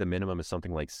US, I think the minimum is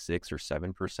something like 6 or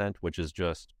 7%, which is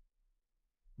just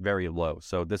very low.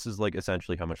 So this is like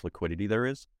essentially how much liquidity there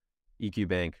is. EQ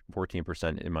Bank,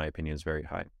 14%, in my opinion, is very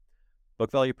high.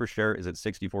 Book value per share is at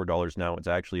 $64 now. It's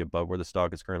actually above where the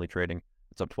stock is currently trading.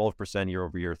 It's up 12% year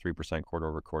over year, 3% quarter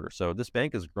over quarter. So this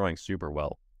bank is growing super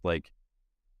well.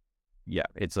 Yeah,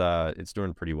 it's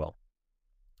doing pretty well.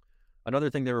 Another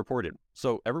thing they reported.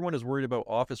 So everyone is worried about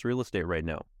office real estate right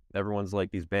now. Everyone's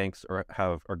like, these banks are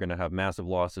going to have massive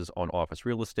losses on office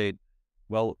real estate.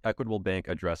 Well, Equitable Bank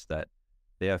addressed that.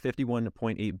 They have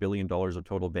 $51.8 billion of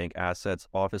total bank assets.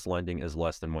 Office lending is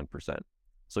less than 1%.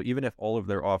 So even if all of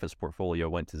their office portfolio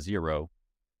went to zero,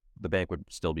 the bank would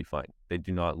still be fine. They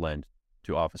do not lend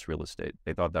to office real estate.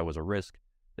 They thought that was a risk.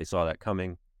 They saw that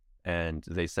coming, and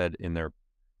they said in their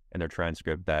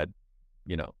transcript that,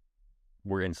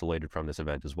 we're insulated from this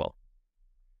event as well.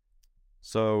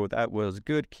 So that was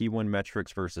good. Key one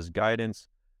metrics versus guidance.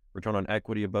 Return on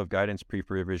equity above guidance,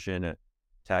 pre-provision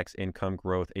tax income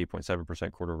growth,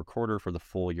 8.7% quarter over quarter. For the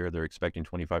full year, they're expecting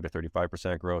 25 to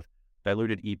 35% growth.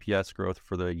 Diluted EPS growth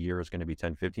for the year is going to be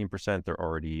 10-15%. They're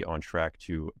already on track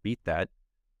to beat that.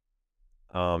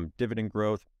 Dividend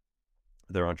growth,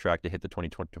 they're on track to hit the 20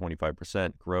 to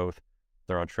 25% growth.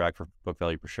 They're on track for book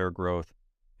value per share growth,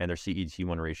 and their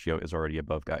CET1 ratio is already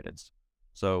above guidance.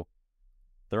 So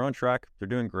they're on track. They're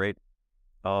doing great.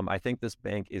 I think this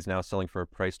bank is now selling for a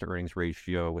price to earnings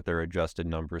ratio with their adjusted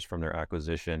numbers from their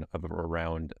acquisition of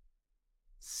around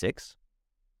 6.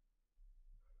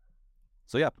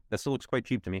 So yeah, that still looks quite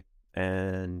cheap to me,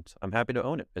 and I'm happy to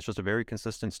own it. It's just a very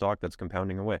consistent stock that's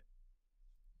compounding away.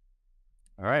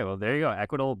 All right, well, there you go.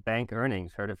 Equitable Bank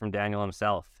earnings. Heard it from Daniel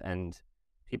himself, and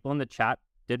people in the chat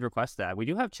did request that. We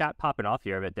do have chat popping off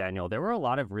here a bit, Daniel. There were a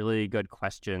lot of really good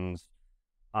questions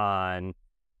on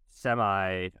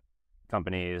semi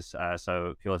companies.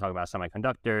 So people talk about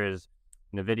semiconductors,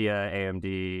 NVIDIA,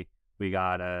 AMD. We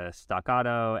got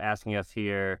Staccato asking us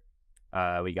here.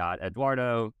 We got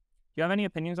Eduardo. Do you have any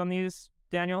opinions on these,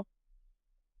 Daniel?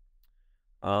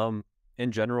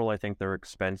 In general, I think they're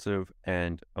expensive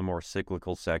and a more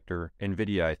cyclical sector.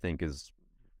 NVIDIA, I think, is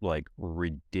like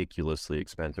ridiculously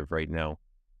expensive right now.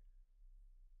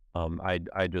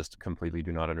 I just completely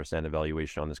do not understand the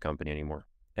valuation on this company anymore.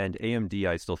 And AMD,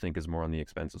 I still think, is more on the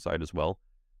expensive side as well.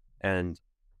 And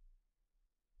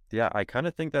yeah, I kind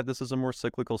of think that this is a more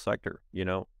cyclical sector. You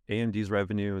know, AMD's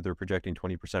revenue, they're projecting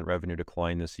 20% revenue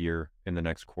decline this year in the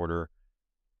next quarter.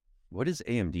 What is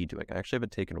AMD doing? I actually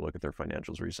haven't taken a look at their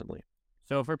financials recently.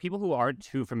 So for people who aren't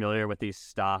too familiar with these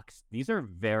stocks, these are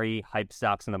very hype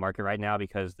stocks in the market right now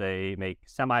because they make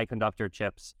semiconductor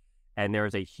chips, and there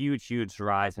is a huge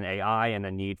rise in AI and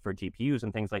a need for GPUs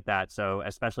and things like that. So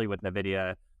especially with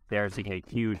NVIDIA, there's a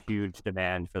huge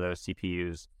demand for those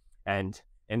CPUs, and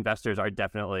investors are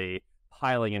definitely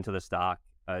piling into the stock.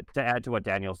 To add to what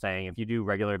Daniel's saying, if you do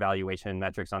regular valuation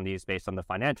metrics on these based on the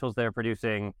financials they're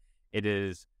producing, it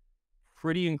is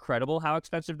pretty incredible how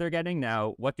expensive they're getting.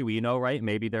 Now, what do we know, right?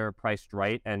 Maybe they're priced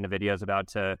right and NVIDIA is about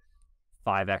to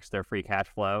 5x their free cash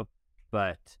flow,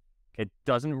 but it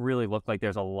doesn't really look like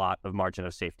there's a lot of margin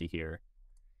of safety here.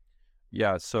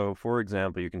 Yeah, so for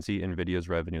example, you can see NVIDIA's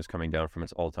revenue is coming down from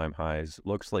its all-time highs.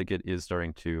 Looks like it is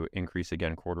starting to increase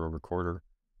again quarter over quarter.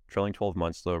 Trailing 12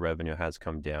 months, though, revenue has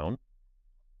come down.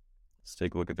 Let's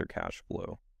take a look at their cash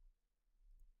flow.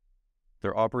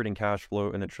 Their operating cash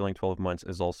flow in the trailing 12 months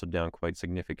is also down quite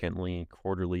significantly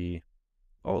quarterly.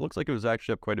 Oh, it looks like it was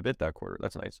actually up quite a bit that quarter.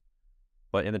 That's nice.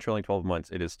 But in the trailing 12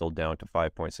 months, it is still down to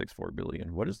 $5.64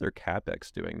 billion. What is their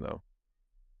CapEx doing, though?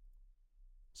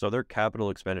 So their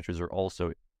capital expenditures are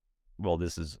also, well,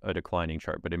 this is a declining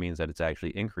chart, but it means that it's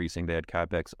actually increasing. They had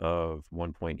CapEx of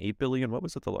 $1.8 billion. What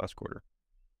was it the last quarter?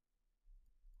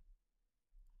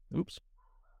 Oops.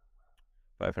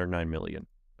 $509 million.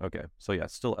 Okay, so yeah,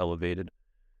 still elevated.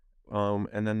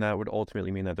 And then that would ultimately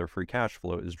mean that their free cash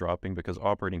flow is dropping because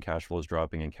operating cash flow is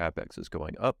dropping and CapEx is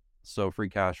going up. So free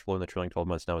cash flow in the trailing 12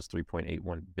 months now is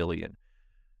 $3.81 billion.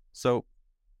 So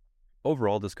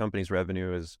overall, this company's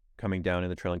revenue is coming down in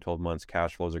the trailing 12 months.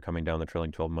 Cash flows are coming down in the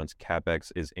trailing 12 months.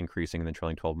 CapEx is increasing in the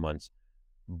trailing 12 months.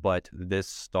 But this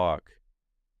stock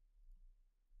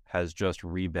has just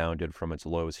rebounded from its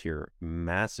lows here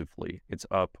massively. It's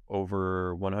up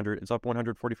over 100. It's up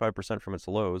 145% from its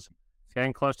lows. It's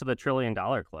getting close to the $1 trillion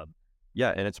club.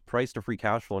 Yeah, and its price to free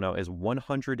cash flow now is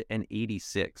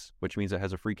 186, which means it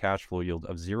has a free cash flow yield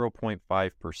of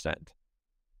 0.5%.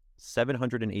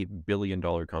 $708 billion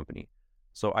company.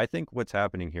 So I think what's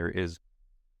happening here is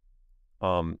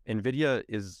NVIDIA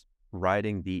is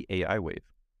riding the AI wave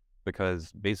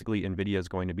because basically NVIDIA is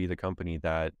going to be the company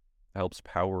that helps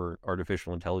power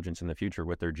artificial intelligence in the future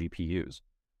with their GPUs.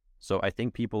 So I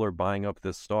think people are buying up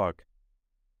this stock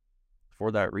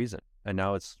for that reason. And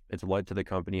now it's led to the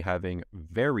company having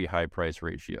very high price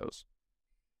ratios.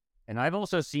 And I've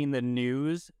also seen the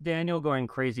news, Daniel, going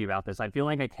crazy about this. I feel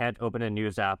like I can't open a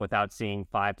news app without seeing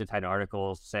 5 to 10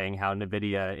 articles saying how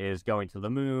NVIDIA is going to the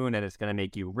moon and it's going to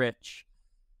make you rich.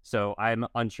 So I'm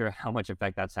unsure how much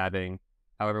effect that's having.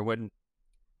 However, when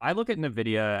I look at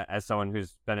NVIDIA as someone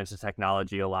who's been into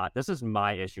technology a lot, this is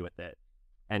my issue with it.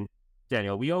 And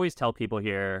Daniel, we always tell people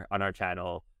here on our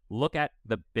channel, look at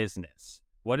the business.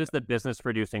 What is the business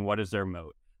producing? What is their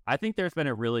moat? I think there's been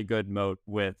a really good moat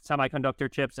with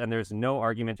semiconductor chips, and there's no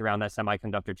argument around that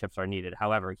semiconductor chips are needed.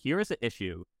 However, here is the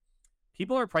issue.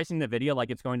 People are pricing NVIDIA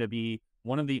like it's going to be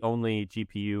one of the only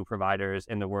GPU providers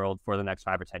in the world for the next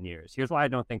 5 or 10 years. Here's why I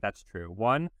don't think that's true.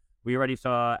 One, we already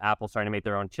saw Apple starting to make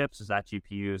their own chips. Is that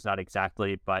GPUs? Not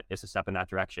exactly, but it's a step in that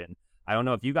direction. I don't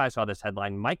know if you guys saw this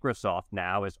headline. Microsoft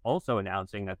now is also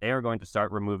announcing that they are going to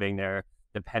start removing their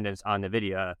dependence on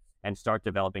NVIDIA and start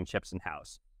developing chips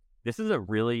in-house. This is a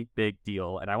really big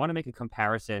deal, and I want to make a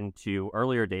comparison to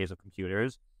earlier days of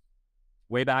computers.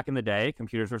 Way back in the day,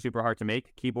 computers were super hard to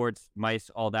make. Keyboards, mice,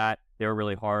 all that, they were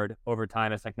really hard. Over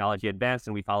time, as technology advanced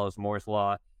and we followed Moore's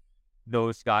law,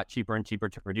 those got cheaper and cheaper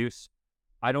to produce.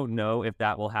 I don't know if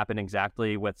that will happen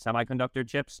exactly with semiconductor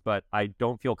chips, but I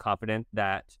don't feel confident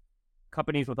that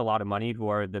companies with a lot of money who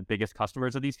are the biggest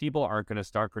customers of these people aren't going to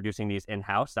start producing these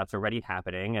in-house. That's already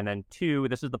happening. And then 2,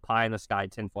 this is the pie in the sky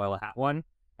tinfoil hat one,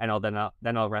 and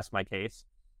then I'll rest my case.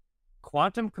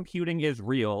 Quantum computing is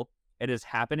real. It is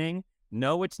happening.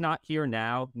 No, it's not here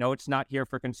now. No, it's not here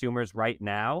for consumers right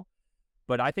now.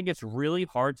 But I think it's really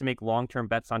hard to make long-term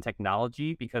bets on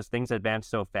technology because things advance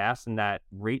so fast and that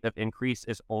rate of increase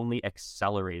is only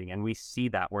accelerating. And we see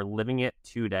that. We're living it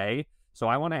today. So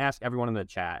I want to ask everyone in the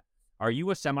chat, are you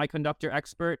a semiconductor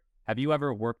expert? Have you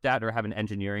ever worked at or have an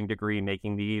engineering degree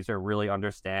making these or really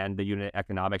understand the unit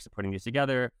economics of putting these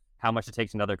together, how much it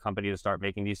takes another company to start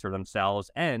making these for themselves,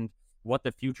 and what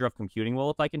the future of computing will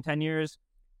look like in 10 years?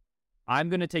 I'm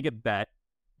going to take a bet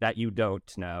that you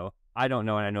don't know. I don't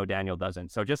know, and I know Daniel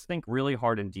doesn't. So just think really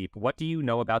hard and deep. What do you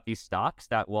know about these stocks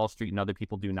that Wall Street and other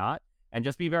people do not? And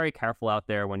just be very careful out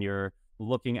there when you're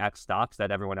looking at stocks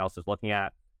that everyone else is looking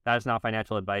at. That is not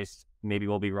financial advice. Maybe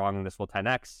we'll be wrong and this will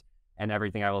 10x, and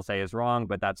everything I will say is wrong,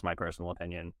 but that's my personal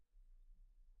opinion.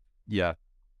 Yeah.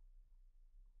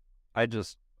 I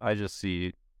just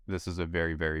see this is a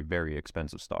very, very, very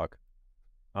expensive stock.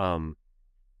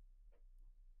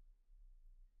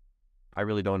 I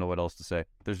really don't know what else to say.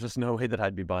 There's just no way that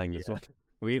I'd be buying this one.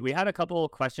 We had a couple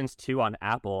questions too on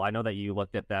Apple. I know that you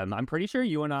looked at them. I'm pretty sure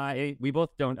you and I, we both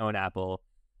don't own Apple.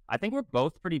 I think we're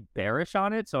both pretty bearish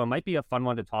on it, so it might be a fun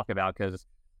one to talk about because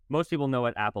most people know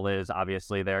what Apple is.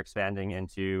 Obviously, they're expanding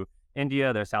into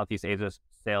India. Their Southeast Asia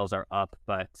sales are up,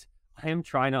 but I am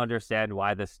trying to understand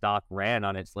why the stock ran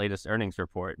on its latest earnings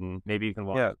report, and maybe you can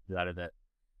walk through that a bit.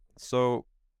 So,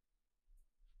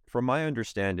 from my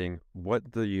understanding,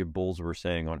 what the bulls were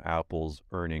saying on Apple's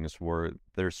earnings were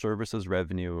their services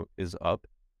revenue is up,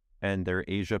 and their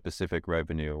Asia Pacific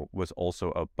revenue was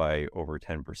also up by over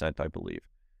 10%, I believe.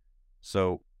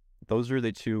 So those are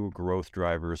the two growth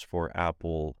drivers for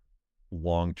Apple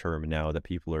long-term now that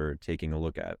people are taking a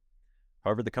look at.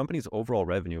 However, the company's overall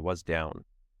revenue was down,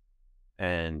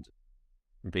 and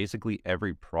basically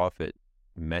every profit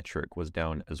metric was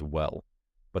down as well.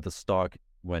 But the stock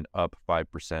went up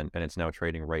 5%, and it's now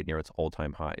trading right near its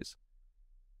all-time highs.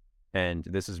 And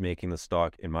this is making the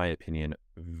stock, in my opinion,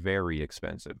 very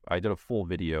expensive. I did a full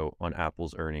video on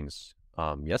Apple's earnings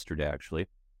yesterday, actually.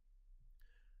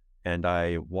 And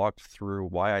I walked through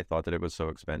why I thought that it was so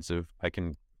expensive. I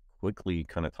can quickly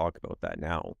kind of talk about that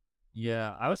now.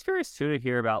 Yeah, I was curious too to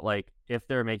hear about like if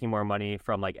they're making more money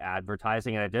from like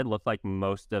advertising, and it did look like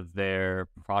most of their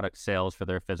product sales for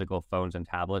their physical phones and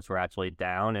tablets were actually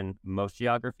down in most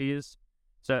geographies.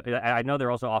 So I know they're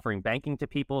also offering banking to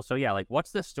people. So yeah, like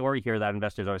what's the story here that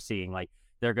investors are seeing? Like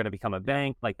they're going to become a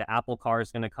bank, like the Apple Car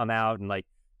is going to come out and like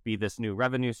be this new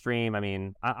revenue stream. I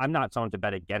mean, I'm not someone to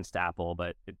bet against Apple,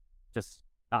 but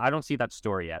I don't see that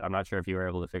story yet. I'm not sure if you were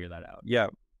able to figure that out. Yeah,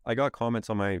 I got comments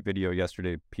on my video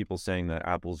yesterday, people saying that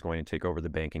Apple is going to take over the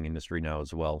banking industry now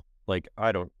as well. Like,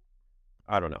 I don't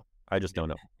know. I just don't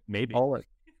know. Maybe.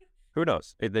 Who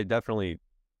knows? They definitely,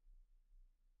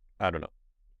 I don't know.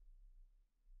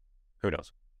 Who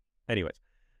knows? Anyways,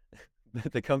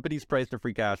 the company's price to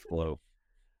free cash flow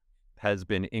has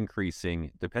been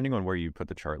increasing depending on where you put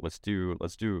the chart. Let's do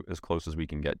as close as we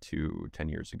can get to 10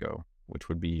 years ago, which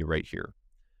would be right here.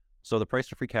 So the price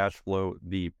to free cash flow,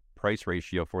 the price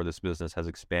ratio for this business has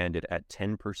expanded at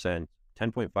 10%,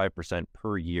 10.5%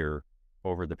 per year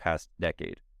over the past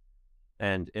decade.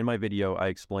 And in my video, I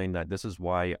explained that this is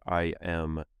why I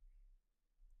am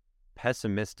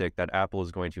pessimistic that Apple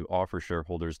is going to offer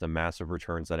shareholders the massive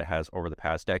returns that it has over the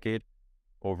past decade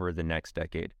over the next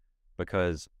decade,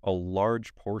 because a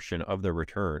large portion of the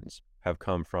returns have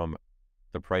come from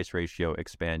the price ratio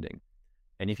expanding.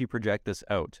 And if you project this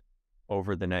out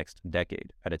over the next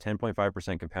decade at a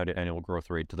 10.5% compounded annual growth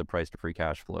rate to the price to free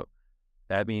cash flow,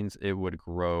 that means it would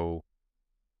grow,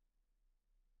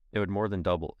 it would more than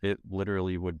double. It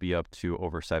literally would be up to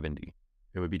over 70.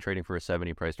 It would be trading for a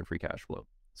 70 price to free cash flow.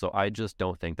 So I just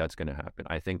don't think that's going to happen.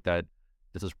 I think that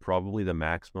this is probably the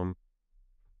maximum.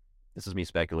 This is me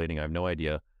speculating. I have no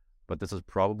idea, but this is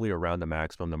probably around the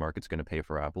maximum the market's going to pay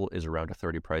for Apple is around a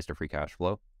 30 price to free cash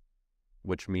flow,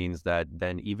 which means that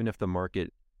then even if the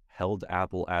market held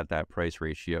Apple at that price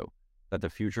ratio, that the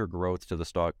future growth to the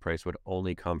stock price would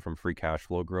only come from free cash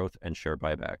flow growth and share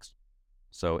buybacks.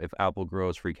 So if Apple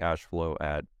grows free cash flow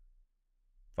at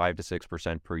 5 to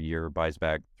 6% per year, buys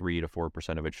back 3 to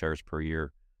 4% of its shares per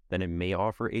year, then it may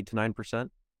offer 8 to 9%.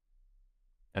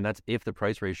 And that's if the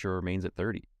price ratio remains at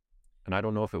 30. And I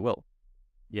don't know if it will.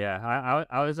 Yeah,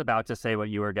 I was about to say what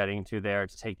you were getting to there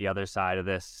to take the other side of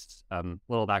this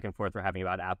little back and forth we're having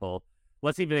about Apple.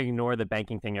 Let's even ignore the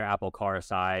banking thing or Apple Car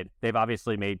aside. They've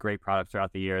obviously made great products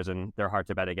throughout the years, and they're hard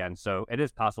to bet against. So it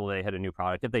is possible they hit a new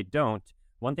product. If they don't,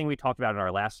 one thing we talked about in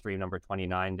our last stream, number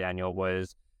 29, Daniel,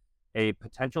 was a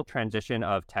potential transition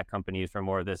of tech companies from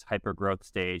more of this hyper growth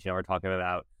stage. You know, we're talking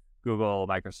about Google,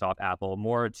 Microsoft, Apple,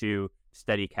 more to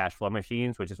steady cash flow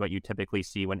machines, which is what you typically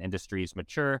see when industries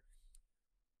mature.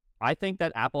 I think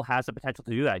that Apple has the potential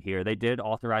to do that here. They did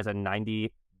authorize a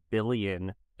 $90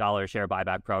 billion share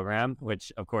buyback program,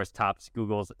 which of course tops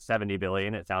Google's $70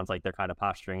 billion. It sounds like they're kind of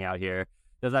posturing out here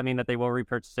Does that mean that they will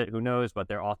repurchase it? Who knows? But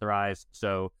they're authorized.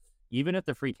 So even if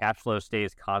the free cash flow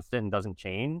stays constant and doesn't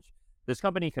change, this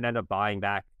company could end up buying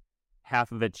back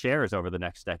half of its shares over the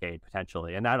next decade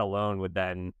potentially, and that alone would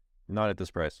then. Not at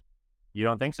this price. You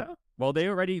don't think so? Well,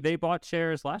 they bought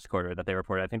shares last quarter that they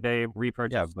reported. I think they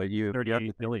repurchased. Yeah, but you have to 38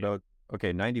 think billion. about,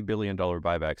 okay, $90 billion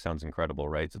buyback sounds incredible,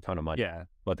 right? It's a ton of money. Yeah.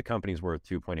 But the company's worth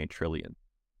 2.8 trillion.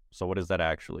 So what is that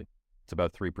actually? It's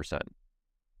about 3%.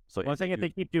 So Well, I'm saying if they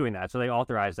keep doing that, so they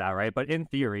authorize that, right? But in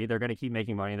theory, they're going to keep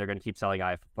making money. They're going to keep selling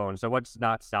iPhones. So what's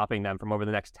not stopping them from over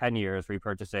the next 10 years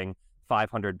repurchasing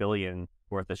 500 billion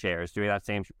worth of shares, doing that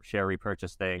same share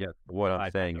repurchase thing? Yeah, what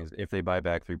I'm saying is if they buy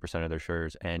back 3% of their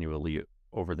shares annually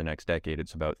over the next decade,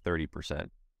 it's about 30%,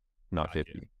 not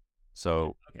 50.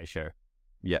 So Okay, sure.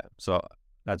 yeah, so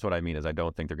that's what I mean is I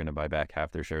don't think they're going to buy back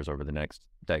half their shares over the next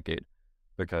decade,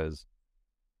 because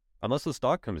unless the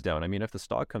stock comes down. I mean, if the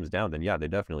stock comes down, then yeah, they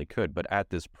definitely could. But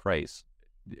at this price,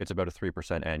 it's about a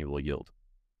 3% annual yield.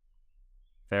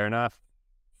 Fair enough.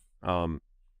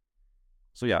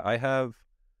 So yeah, I have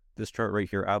this chart right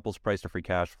here: Apple's price to free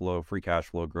cash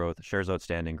flow growth, shares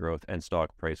outstanding growth, and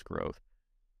stock price growth.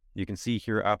 You can see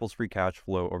here Apple's free cash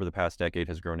flow over the past decade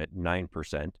has grown at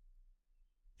 9%.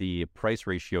 The price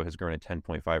ratio has grown at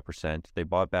 10.5%. They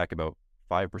bought back about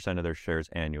 5% of their shares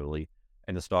annually,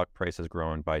 and the stock price has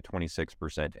grown by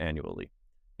 26% annually.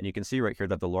 And you can see right here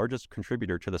that the largest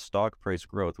contributor to the stock price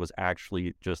growth was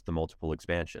actually just the multiple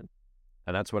expansion.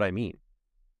 And that's what I mean.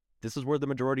 This is where the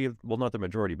majority of, well, not the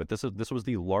majority, but this was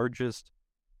the largest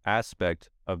aspect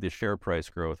of the share price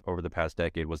growth over the past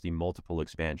decade was the multiple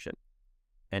expansion.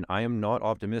 And I am not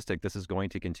optimistic this is going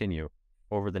to continue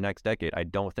over the next decade. I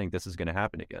don't think this is going to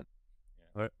happen again.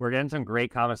 We're getting some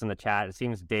great comments in the chat. It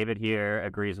seems David here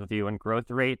agrees with you. When growth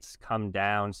rates come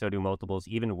down, so do multiples,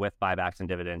 even with buybacks and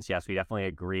dividends. Yes, we definitely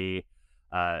agree.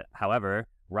 However,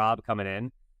 Rob coming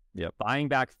in, buying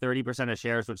back 30% of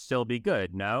shares would still be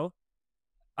good, no?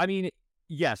 I mean,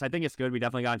 yes, I think it's good. We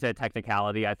definitely got into a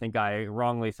technicality. I think I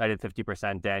wrongly cited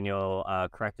 50%. Daniel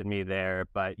corrected me there.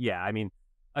 But yeah, I mean,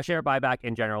 a share buyback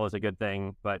in general is a good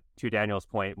thing. But to Daniel's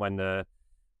point, when the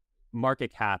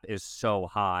market cap is so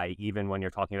high, even when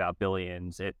you're talking about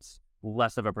billions, it's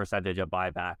less of a percentage of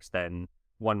buybacks than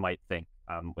one might think.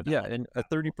 Yeah, and a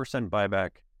 30%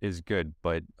 buyback is good,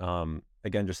 but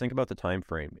again, just think about the time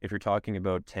frame. If you're talking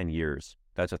about 10 years,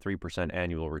 that's a 3%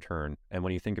 annual return. And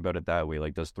when you think about it that way,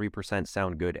 like, does 3%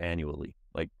 sound good annually?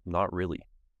 Like, not really.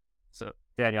 So,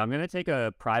 Daniel, I'm going to take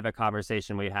a private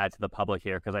conversation we had to the public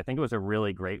here because I think it was a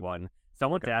really great one.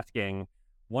 Someone's asking,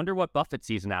 wonder what Buffett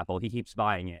sees in Apple. He keeps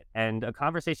buying it. And a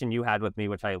conversation you had with me,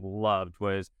 which I loved,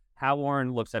 was how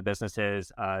Warren looks at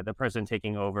businesses, the person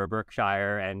taking over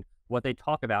Berkshire, and what they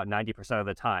talk about 90% of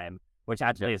the time, which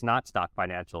actually is not stock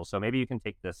financial. So maybe you can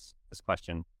take this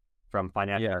question from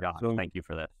Financial Josh. So thank you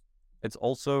for this. It's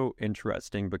also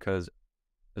interesting because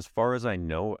as far as I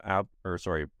know,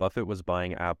 Buffett was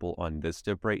buying Apple on this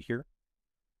dip right here.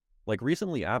 Like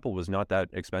recently, Apple was not that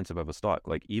expensive of a stock.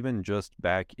 Like even just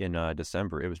back in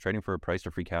December, it was trading for a price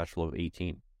to free cash flow of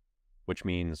 18, which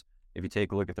means if you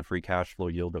take a look at the free cash flow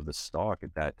yield of the stock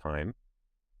at that time,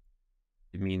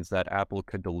 it means that Apple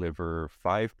could deliver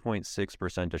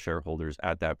 5.6% to shareholders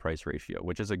at that price ratio,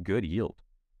 which is a good yield.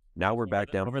 Now we're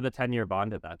back down over the 10-year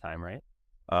bond at that time, right?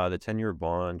 The 10-year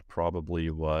bond probably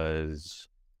was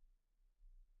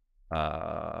it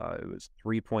was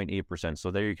 3.8%.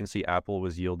 So there you can see Apple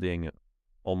was yielding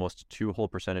almost 2 whole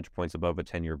percentage points above a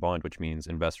 10-year bond, which means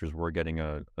investors were getting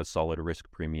a solid risk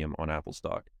premium on Apple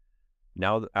stock.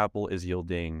 Now Apple is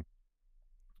yielding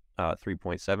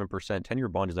 3.7%. 10-year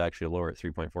bond is actually lower at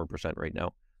 3.4% right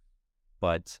now.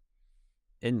 But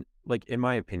in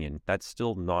my opinion, that's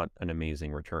still not an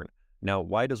amazing return. Now,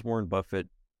 why does Warren Buffett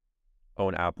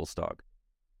own Apple stock?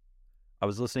 I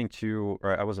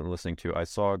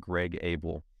saw Greg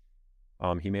Abel.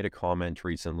 He made a comment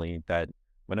recently that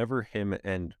whenever him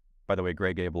and, by the way,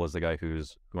 Greg Abel is the guy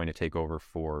who's going to take over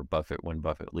for Buffett when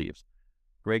Buffett leaves.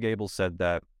 Greg Abel said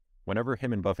that whenever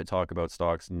him and Buffett talk about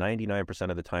stocks,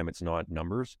 99% of the time it's not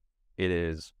numbers. It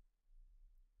is,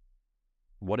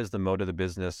 what is the mode of the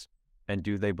business, and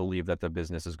do they believe that the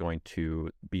business is going to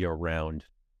be around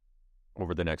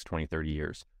over the next 20, 30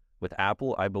 years? With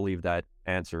Apple, I believe that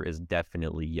answer is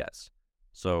definitely yes.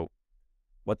 So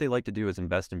what they like to do is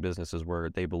invest in businesses where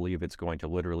they believe it's going to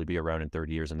literally be around in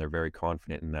 30 years, and they're very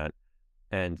confident in that.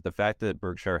 And the fact that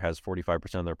Berkshire has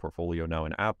 45% of their portfolio now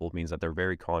in Apple means that they're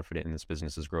very confident in this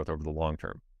business's growth over the long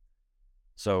term.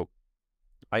 So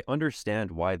I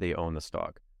understand why they own the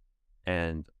stock.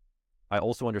 And I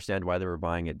also understand why they were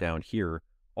buying it down here.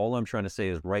 All I'm trying to say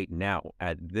is right now,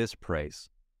 at this price,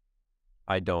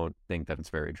 I don't think that it's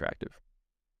very attractive.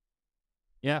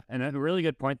 Yeah, and a really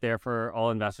good point there for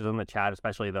all investors in the chat,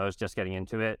 especially those just getting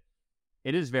into it.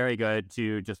 It is very good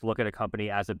to just look at a company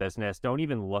as a business. Don't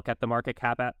even look at the market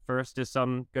cap at first is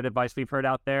some good advice we've heard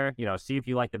out there. See if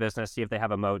you like the business, see if they have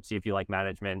a moat, see if you like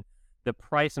management. The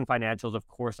price and financials, of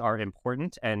course, are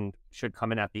important and should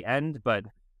come in at the end. But,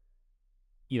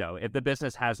 if the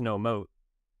business has no moat,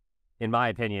 in my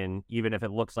opinion, even if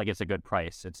it looks like it's a good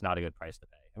price, it's not a good price to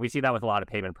pay. And we see that with a lot of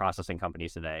payment processing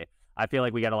companies today. I feel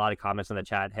like we get a lot of comments in the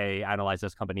chat, hey, analyze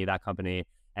this company, that company,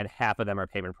 and half of them are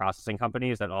payment processing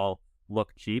companies that all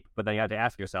look cheap. But then you have to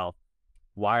ask yourself,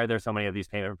 why are there so many of these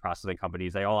payment processing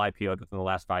companies? They all IPO'd within the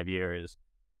last 5 years.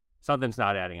 Something's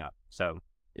not adding up. So,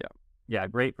 yeah,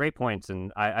 great points.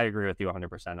 And I agree with you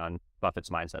 100% on Buffett's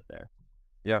mindset there.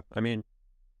 Yeah, I mean,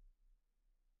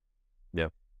 yeah.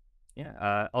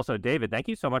 Yeah. Also, David, thank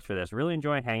you so much for this. Really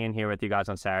enjoying hanging here with you guys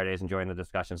on Saturdays, enjoying the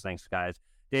discussions. Thanks, guys.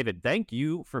 David, thank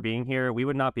you for being here. We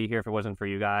would not be here if it wasn't for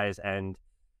you guys. And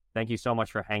thank you so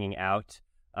much for hanging out.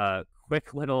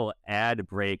 Quick little ad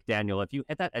break. Daniel, if you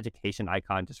hit that education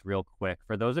icon just real quick,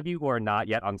 for those of you who are not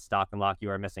yet on Stock Unlock, you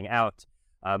are missing out.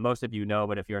 Most of you know,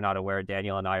 but if you're not aware,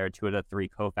 Daniel and I are 2 of the 3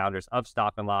 co-founders of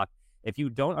Stock Unlock. If you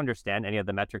don't understand any of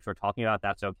the metrics we're talking about,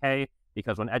 that's okay,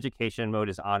 because when education mode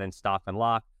is on in Stock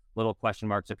Unlock, little question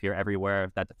marks appear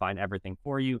everywhere that define everything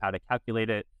for you, how to calculate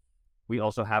it. We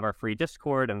also have our free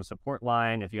Discord and support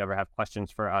line if you ever have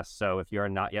questions for us. So if you're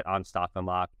not yet on Stock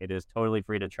Unlock, it is totally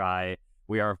free to try.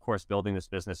 We are, of course, building this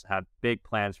business, have big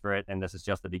plans for it, and this is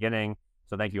just the beginning.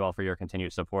 So thank you all for your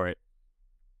continued support.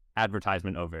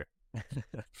 Advertisement over.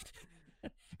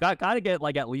 Got to get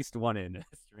like at least one in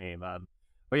stream.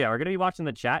 But yeah, we're going to be watching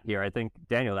the chat here. I think,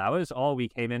 Daniel, that was all we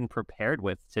came in prepared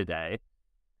with today.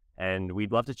 And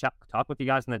we'd love to talk with you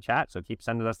guys in the chat. So keep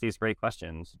sending us these great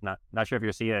questions. Not sure if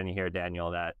you're seeing any here,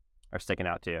 Daniel, that are sticking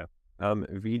out to you.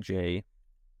 VJ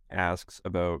asks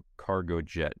about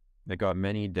Cargojet. They got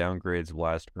many downgrades.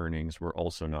 Last earnings were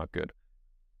also not good.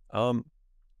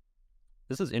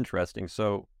 This is interesting.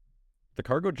 So the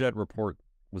Cargojet report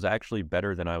was actually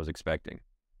better than I was expecting.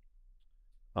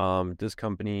 This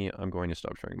company, I'm going to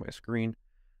stop sharing my screen.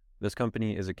 This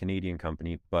company is a Canadian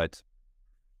company, but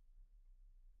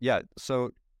yeah,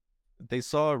 so they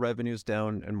saw revenues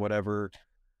down and whatever.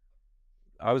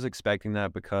 I was expecting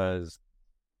that because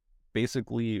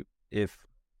basically if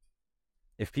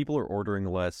people are ordering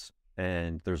less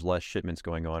and there's less shipments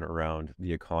going on around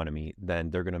the economy,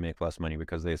 then they're going to make less money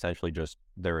because they essentially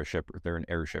they're a shipper, they're an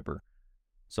air shipper.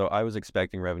 So I was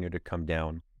expecting revenue to come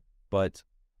down, but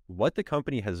what the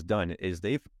company has done is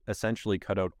they've essentially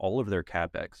cut out all of their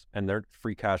CapEx and they're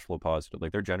free cash flow positive.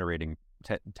 Like they're generating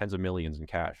tens of millions in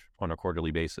cash on a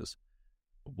quarterly basis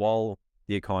while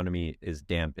the economy is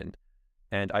dampened.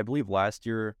 And I believe last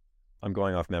year, I'm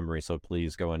going off memory, so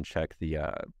please go and check the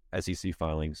SEC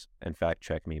filings and fact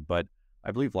check me. But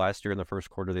I believe last year in the first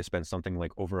quarter, they spent something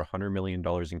like over $100 million in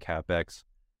CapEx.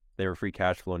 They were free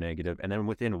cash flow negative. And then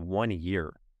within 1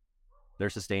 year, their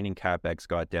sustaining CapEx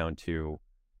got down to,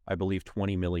 I believe,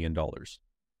 $20 million.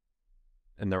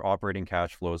 And their operating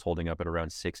cash flow is holding up at around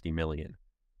 $60 million.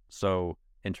 So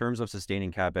in terms of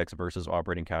sustaining CapEx versus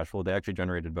operating cash flow, they actually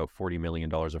generated about $40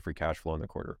 million of free cash flow in the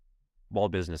quarter while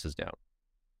business is down.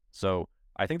 So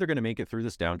I think they're going to make it through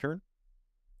this downturn.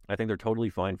 I think they're totally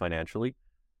fine financially.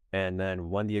 And then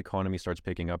when the economy starts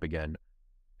picking up again,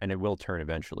 and it will turn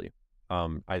eventually,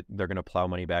 they're going to plow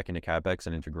money back into CapEx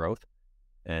and into growth.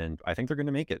 And I think they're going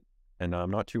to make it. And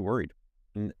I'm not too worried.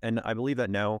 And I believe that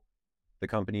now the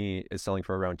company is selling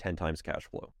for around 10 times cash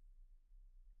flow,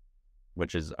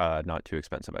 which is not too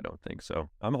expensive, I don't think. So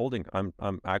I'm holding.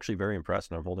 I'm actually very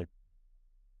impressed, and I'm holding.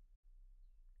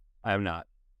 I am not.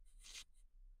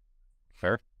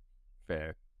 Fair.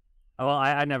 Oh, well,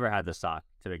 I never had the stock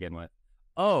to begin with.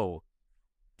 Oh,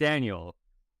 Daniel,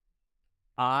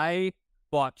 I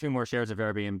bought 2 more shares of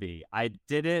Airbnb. I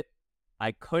did it.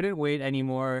 I couldn't wait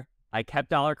anymore. I kept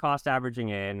dollar cost averaging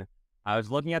in. I was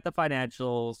looking at the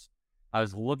financials. I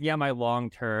was looking at my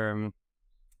long-term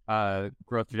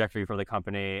growth trajectory for the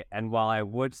company. And while I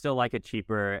would still like it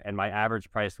cheaper, and my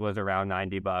average price was around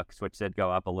 $90, which did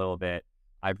go up a little bit,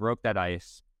 I broke that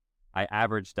ice. I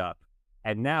averaged up.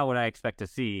 And now what I expect to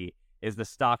see is the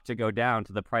stock to go down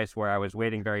to the price where I was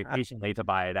waiting very patiently to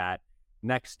buy it at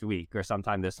next week or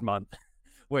sometime this month,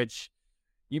 which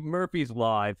Murphy's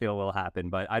Law, I feel, will happen.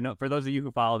 But I know for those of you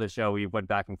who follow the show, we went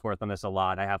back and forth on this a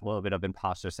lot. I have a little bit of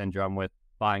imposter syndrome with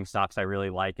buying stocks I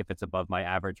really like if it's above my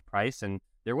average price. And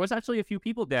there was actually a few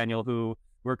people, Daniel, who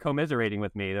were commiserating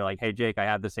with me. They're like, hey, Jake, I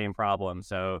have the same problem.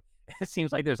 So it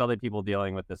seems like there's other people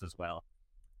dealing with this as well.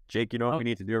 Jake, you know what Oh, we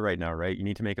need to do right now, right? You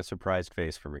need to make a surprised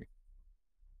face for me.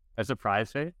 a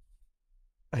surprise face?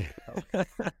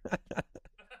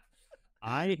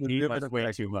 I hate us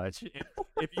way too much.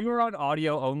 If you were on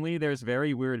audio only, there's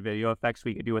very weird video effects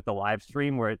we could do with the live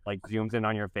stream where it like zooms in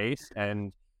on your face,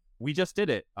 and we just did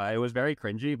it. It was very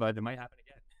cringy, but it might happen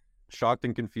again. Shocked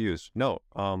and confused. No,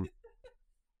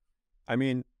 I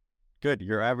mean, good.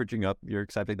 You're averaging up. You're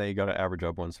accepting that you got to average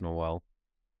up once in a while.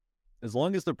 As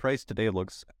long as the price today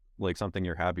looks like something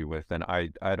you're happy with, then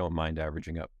I don't mind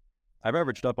averaging up. I've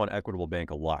averaged up on Equitable Bank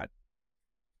a lot.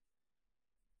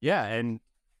 Yeah, and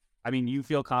I mean, you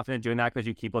feel confident doing that because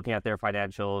you keep looking at their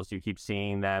financials, you keep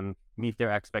seeing them meet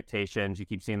their expectations, you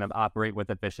keep seeing them operate with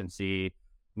efficiency,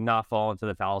 not fall into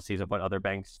the fallacies of what other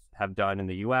banks have done in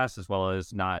the US, as well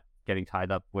as not getting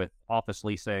tied up with office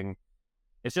leasing.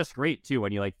 It's just great too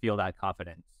when you like feel that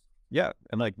confidence. Yeah,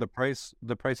 and like the price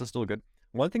is still good.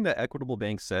 One thing that Equitable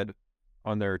Bank said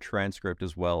on their transcript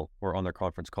as well, or on their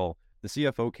conference call, the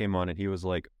CFO came on and he was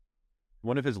like,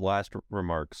 one of his last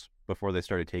remarks before they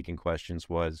started taking questions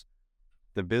was,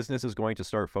 the business is going to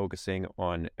start focusing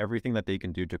on everything that they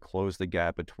can do to close the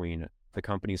gap between the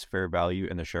company's fair value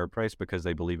and the share price because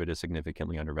they believe it is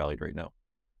significantly undervalued right now.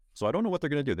 So I don't know what they're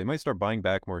going to do. They might start buying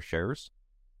back more shares,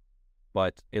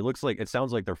 but it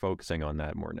sounds like they're focusing on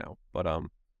that more now. But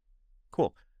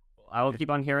cool. I will keep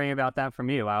on hearing about that from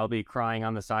you. I'll be crying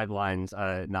on the sidelines,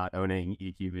 not owning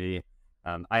EQB.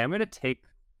 I am going to take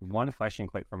one question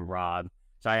quick from Rob.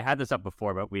 So I had this up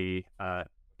before, but we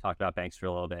talked about banks for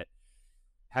a little bit.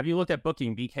 Have you looked at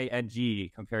Booking,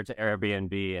 BKNG, compared to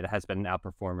Airbnb? It has been an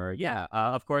outperformer. Yeah,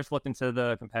 of course, looked into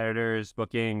the competitors,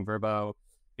 Booking, Vrbo.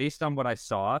 Based on what I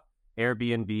saw,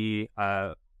 Airbnb,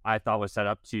 I thought was set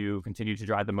up to continue to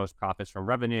drive the most profits from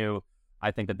revenue. I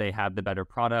think that they have the better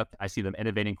product. I see them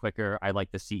innovating quicker. I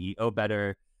like the CEO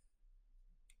better.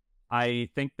 I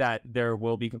think that there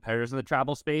will be competitors in the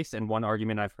travel space. And one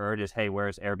argument I've heard is, hey,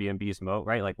 where's Airbnb's moat,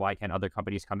 right? Like, why can't other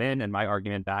companies come in? And my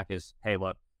argument back is, hey,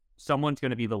 look, someone's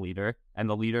going to be the leader, and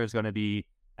the leader is going to be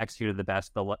executed the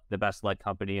best, the best led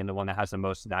company, and the one that has the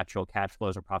most natural cash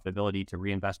flows or profitability to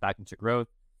reinvest back into growth.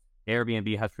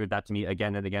 Airbnb has proved that to me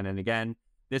again and again and again.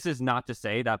 This is not to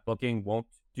say that Booking won't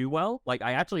do well. Like,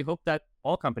 I actually hope that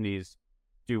all companies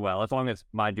do well, as long as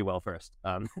mine do well first.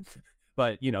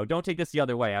 But, you know, don't take this the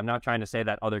other way. I'm not trying to say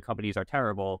that other companies are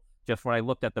terrible. Just when I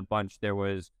looked at the bunch, there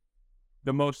was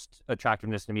the most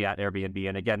attractiveness to me at Airbnb.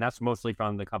 And again, that's mostly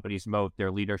from the company's moat, their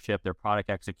leadership, their product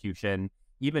execution,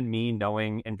 even me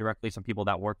knowing indirectly some people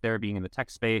that work there, being in the tech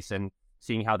space and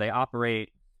seeing how they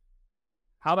operate.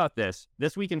 How about this?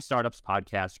 This Week in Startups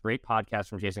podcast, great podcast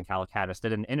from Jason Calacanis,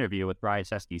 did an interview with Brian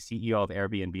Chesky, CEO of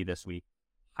Airbnb this week.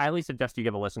 Highly suggest you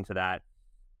give a listen to that.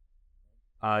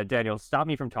 Daniel, stop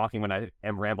me from talking when I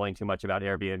am rambling too much about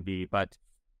Airbnb, but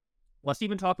let's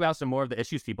even talk about some more of the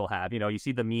issues people have. You know, you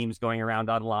see the memes going around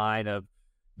online of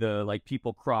the like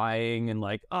people crying and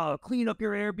like, oh, clean up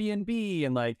your Airbnb,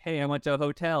 and like, hey, I went to a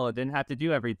hotel and didn't have to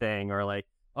do everything, or like,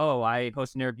 oh, I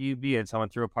hosted an Airbnb and someone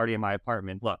threw a party in my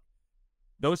apartment. Look,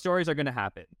 those stories are going to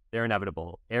happen. They're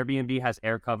inevitable. Airbnb has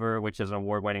AirCover, which is an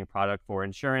award-winning product for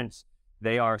insurance.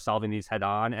 They are solving these head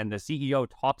on, and the CEO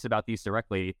talks about these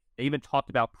directly. They even talked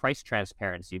about price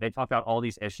transparency. They talked about all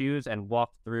these issues and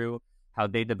walked through how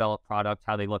they develop product,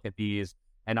 how they look at these.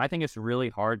 And I think it's really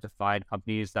hard to find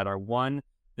companies that are, one,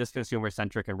 this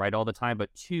consumer-centric and right all the time,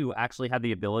 but two, actually have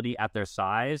the ability at their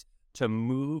size to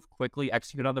move quickly,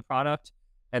 execute on the product.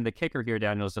 And the kicker here,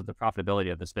 Daniel, is of the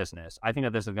profitability of this business. I think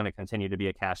that this is going to continue to be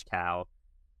a cash cow.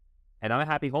 And I'm a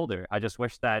happy holder. I just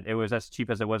wish that it was as cheap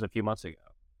as it was a few months ago.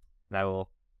 And I will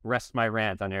rest my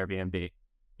rant on Airbnb,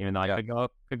 even though I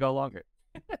could go longer.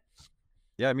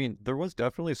 Yeah, I mean, there was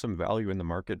definitely some value in the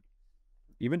market,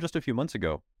 even just a few months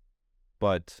ago.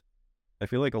 But I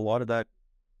feel like a lot of that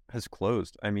has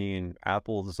closed. I mean,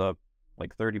 Apple's up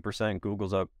like 30%,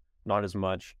 Google's up not as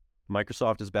much.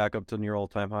 Microsoft is back up to near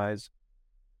all-time highs.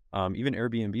 Even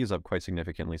Airbnb is up quite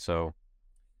significantly. So,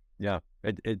 yeah,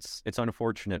 it's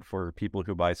unfortunate for people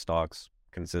who buy stocks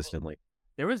consistently.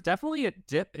 There was definitely a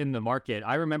dip in the market.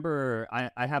 I remember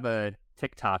I have a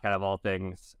TikTok out of all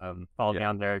things. Follow me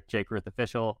on there, Jake Ruth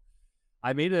Official.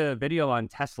 I made a video on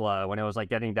Tesla when it was like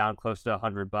getting down close to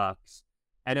 $100.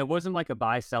 And it wasn't like a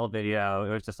buy sell video. It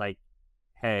was just like,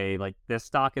 hey, like this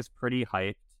stock is pretty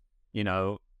hyped. You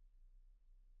know,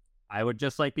 I would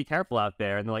just like be careful out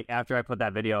there. And then, like after I put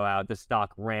that video out, the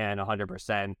stock ran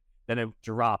 100%. Then it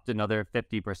dropped another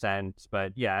 50%.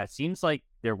 But yeah, it seems like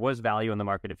there was value in the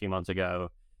market a few months ago.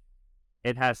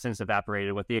 It has since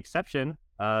evaporated, with the exception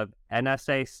of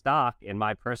NSA stock, in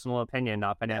my personal opinion,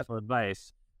 not financial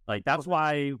advice, Like, that's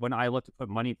why when I look to put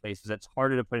money places, it's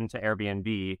harder to put into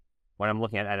Airbnb when I'm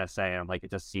looking at NSA. I'm like,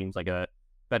 it just seems like a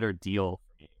better deal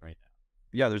for me right now.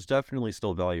 Yeah, there's definitely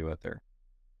still value out there.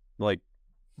 Like,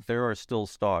 there are still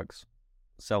stocks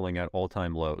selling at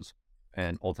all-time lows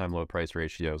and all-time low price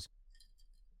ratios.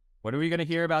 What are we going to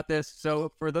hear about this?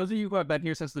 So for those of you who have been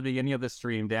here since the beginning of the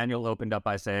stream, Daniel opened up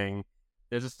by saying,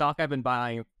 there's a stock I've been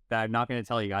buying that I'm not going to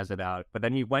tell you guys about. But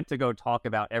then he went to go talk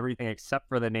about everything except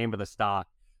for the name of the stock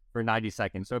for 90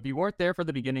 seconds. So if you weren't there for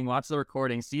the beginning, watch the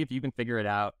recording, see if you can figure it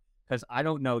out, because I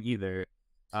don't know either.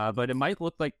 But it might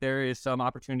look like there is some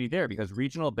opportunity there because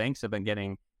regional banks have been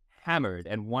getting hammered.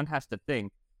 And one has to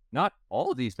think, not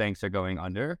all of these banks are going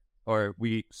under, or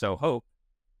we so hope.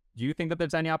 Do you think that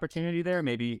there's any opportunity there?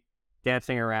 Maybe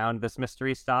dancing around this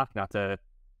mystery stock, not to,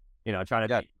 try to.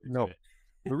 Yeah, no.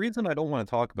 The reason I don't want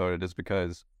to talk about it is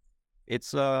because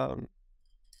it's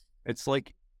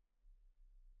like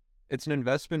it's an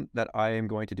investment that I am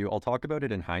going to do. I'll talk about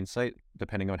it in hindsight,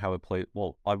 depending on how it plays.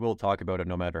 Well, I will talk about it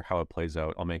no matter how it plays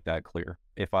out. I'll make that clear.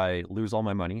 If I lose all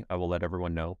my money, I will let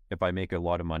everyone know. If I make a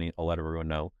lot of money, I'll let everyone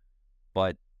know.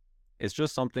 But it's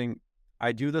just something,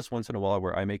 I do this once in a while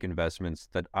where I make investments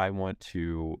that I want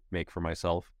to make for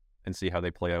myself and see how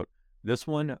they play out. This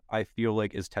one, I feel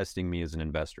like, is testing me as an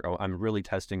investor. I'm really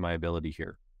testing my ability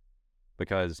here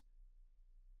because,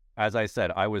 as I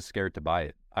said, I was scared to buy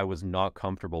it. I was not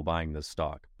comfortable buying this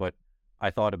stock, but I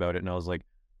thought about it and I was like,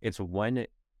 it's when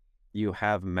you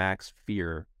have max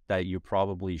fear that you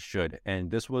probably should.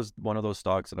 And this was one of those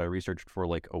stocks that I researched for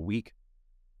like a week.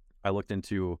 I looked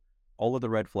into all of the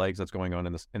red flags that's going on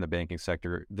in the banking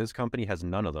sector. This company has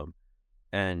none of them.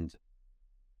 And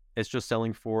it's just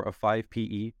selling for a 5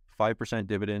 PE, 5%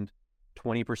 dividend,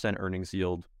 20% earnings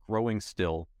yield, growing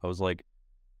still. I was like,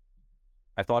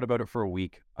 I thought about it for a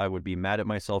week. I would be mad at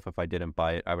myself if I didn't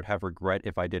buy it. I would have regret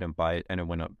if I didn't buy it, and it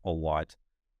went up a lot.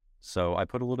 So I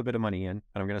put a little bit of money in, and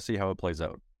I'm going to see how it plays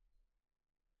out.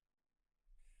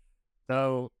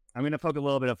 So I'm going to poke a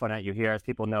little bit of fun at you here. As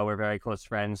people know, we're very close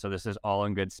friends, so this is all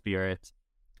in good spirit.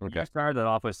 Okay. You started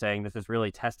off with saying this is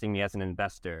really testing me as an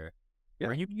investor. Yeah.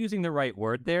 Are you using the right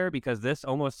word there? Because this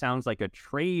almost sounds like a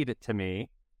trade to me.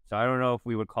 So I don't know if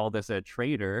we would call this a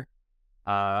trader,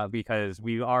 because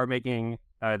we are making,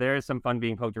 there is some fun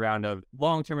being poked around of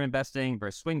long-term investing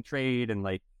versus swing trade and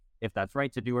like if that's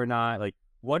right to do or not. Like,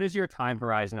 what is your time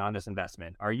horizon on this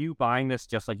investment? Are you buying this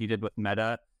just like you did with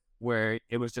Meta, where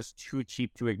it was just too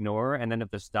cheap to ignore, and then if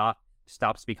the stock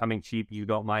stops becoming cheap, you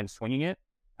don't mind swinging it,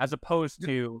 as opposed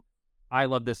to, I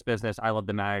love this business, I love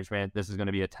the management, this is going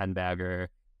to be a 10-bagger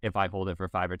if I hold it for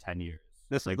 5 or 10 years?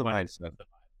 This is the mindset.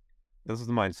 This is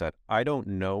the mindset. I don't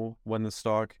know when the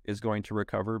stock is going to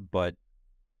recover, but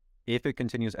if it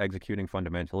continues executing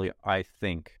fundamentally, I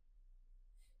think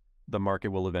the market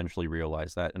will eventually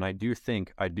realize that. And I do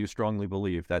strongly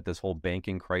believe that this whole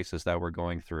banking crisis that we're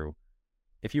going through,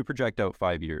 if you project out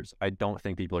 5 years, I don't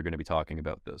think people are going to be talking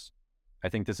about this. I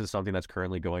think this is something that's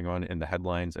currently going on in the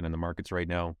headlines and in the markets right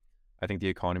now. I think the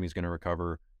economy is going to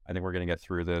recover. I think we're going to get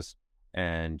through this,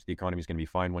 and the economy is going to be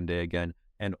fine one day again.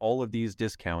 And all of these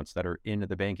discounts that are in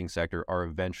the banking sector are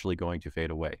eventually going to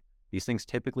fade away. These things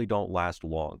typically don't last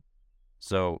long.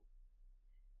 So,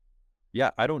 yeah,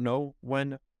 I don't know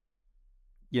when,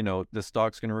 the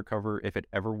stock's going to recover, if it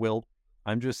ever will.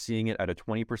 I'm just seeing it at a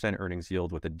 20% earnings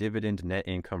yield with a dividend net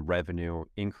income revenue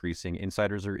increasing.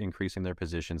 Insiders are increasing their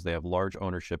positions. They have large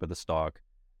ownership of the stock,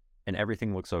 and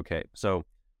everything looks okay. So,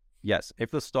 yes, if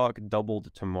the stock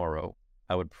doubled tomorrow,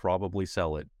 I would probably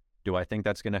sell it. Do I think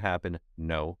that's going to happen?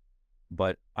 No.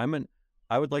 But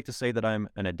I would like to say that I'm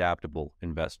an adaptable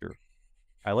investor.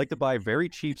 I like to buy very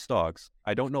cheap stocks.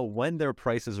 I don't know when their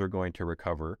prices are going to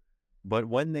recover, but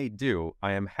when they do,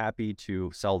 I am happy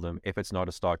to sell them if it's not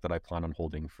a stock that I plan on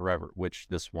holding forever, which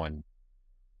this one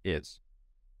is.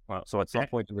 Well, so at some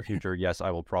point in the future, yes, I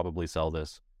will probably sell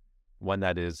this. When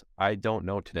that is, I don't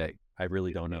know today. I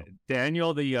really don't know.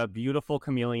 Daniel, the beautiful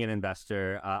chameleon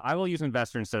investor. I will use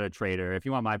investor instead of trader. If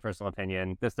you want my personal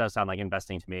opinion, this does sound like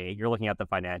investing to me. You're looking at the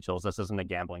financials. This isn't a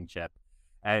gambling chip.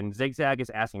 And Zigzag is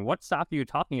asking, what stock are you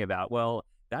talking about? Well,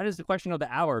 that is the question of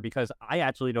the hour, because I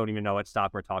actually don't even know what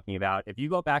stock we're talking about. If you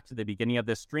go back to the beginning of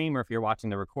this stream, or if you're watching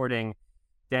the recording,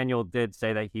 Daniel did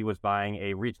say that he was buying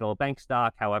a regional bank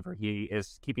stock. However, he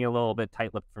is keeping a little bit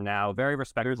tight-lipped for now. Very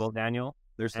respectable, Daniel.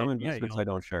 There's some investments I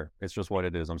don't share. It's just what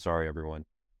it is. I'm sorry, everyone.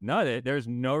 No, there's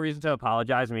no reason to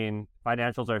apologize. I mean,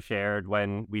 financials are shared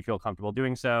when we feel comfortable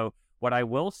doing so. What I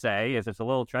will say is it's a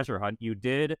little treasure hunt. You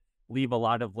did leave a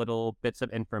lot of little bits of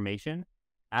information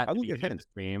at the beginning of the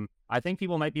stream. I think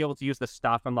people might be able to use the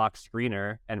Stock Unlock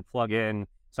screener and plug in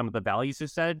some of the values you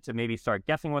said to maybe start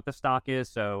guessing what the stock is.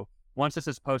 So once this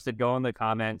is posted, go in the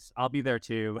comments. I'll be there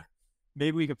too.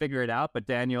 Maybe we can figure it out. But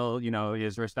Daniel,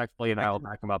 is respectfully, and I'll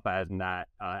back him up as that.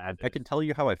 I can tell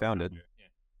you how I found it.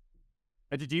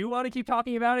 Do you want to keep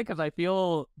talking about it? Because I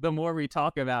feel the more we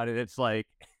talk about it, it's like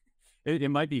it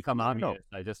might become obvious.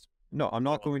 No, I'm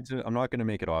not going to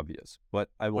make it obvious, but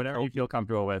I will. Whatever you feel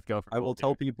comfortable with, go for it. I will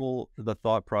tell people the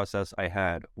thought process I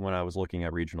had when I was looking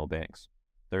at regional banks.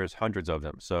 There's hundreds of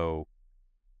them, so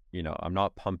I'm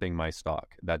not pumping my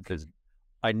stock.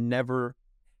 I never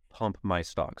pump my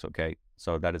stocks. Okay,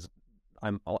 so that is,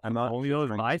 I'm not only those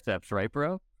biceps, right,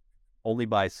 bro? Only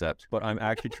biceps, but I'm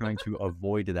actually trying to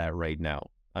avoid that right now.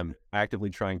 I'm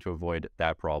actively trying to avoid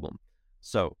that problem.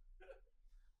 So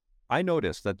I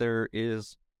noticed that there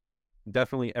is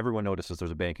definitely, everyone notices there's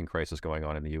a banking crisis going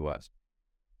on in the US.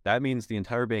 That means the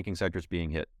entire banking sector is being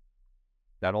hit.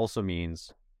 That also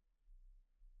means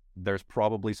there's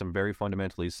probably some very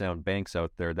fundamentally sound banks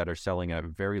out there that are selling at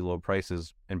very low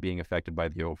prices and being affected by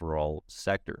the overall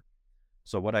sector.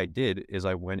 So what I did is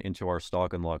I went into our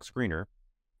stock unlock screener.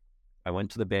 I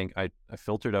went to the bank. I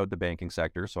filtered out the banking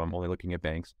sector, so I'm only looking at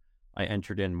banks. I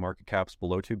entered in market caps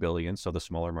below 2 billion, so the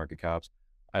smaller market caps.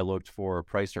 I looked for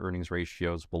price to earnings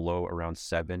ratios below around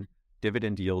 7,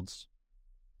 dividend yields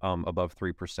above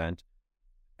 3%,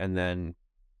 and then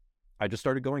I just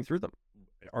started going through them.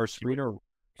 Our screener.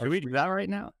 Should we do that right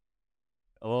now?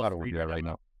 I don't want to do that right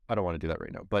now. I don't want to do that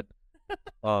right now. But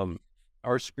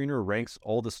our screener ranks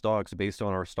all the stocks based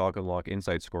on our stock unlock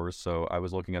insight scores. So I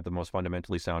was looking at the most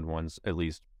fundamentally sound ones, at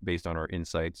least based on our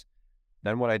insights.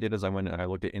 Then what I did is I went and I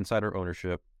looked at insider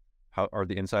ownership. How are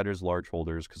the insiders large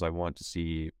holders? Because I want to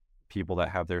see people that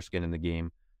have their skin in the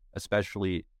game,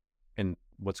 especially in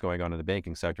what's going on in the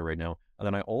banking sector right now. And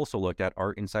then I also looked at,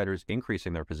 are insiders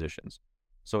increasing their positions?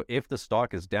 So if the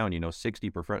stock is down,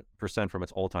 60% from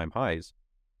its all-time highs,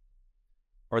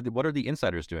 what are the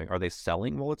insiders doing? Are they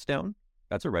selling while it's down?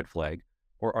 That's a red flag.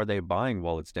 Or are they buying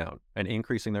while it's down and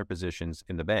increasing their positions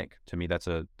in the bank? To me, that's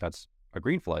a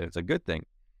green flag. It's a good thing.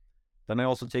 Then I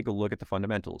also take a look at the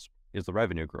fundamentals. Is the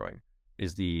revenue growing?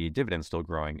 Is the dividend still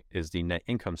growing? Is the net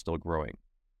income still growing?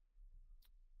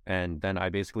 And then I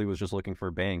basically was just looking for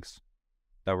banks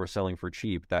that were selling for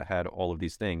cheap that had all of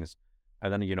these things.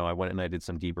 And then, I went and I did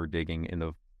some deeper digging in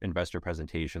the investor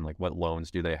presentation, like what loans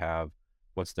do they have?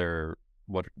 What's their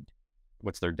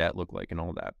debt look like and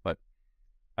all that. But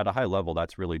at a high level,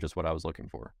 that's really just what I was looking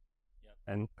for.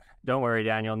 And don't worry,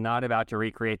 Daniel, not about to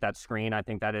recreate that screen. I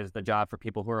think that is the job for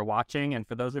people who are watching. And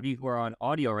for those of you who are on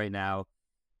audio right now,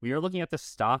 we are looking at the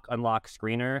stock unlock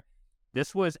screener.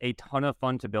 This was a ton of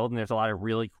fun to build, and there's a lot of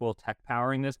really cool tech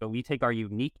powering this, but we take our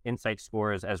unique insight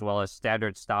scores as well as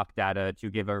standard stock data to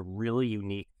give a really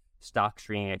unique stock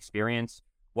screening experience.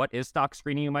 What is stock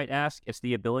screening, you might ask? It's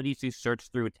the ability to search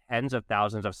through tens of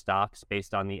thousands of stocks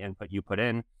based on the input you put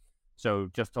in. So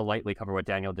just to lightly cover what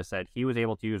Daniel just said, he was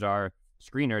able to use our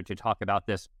screener to talk about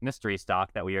this mystery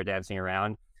stock that we are dancing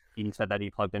around. He said that he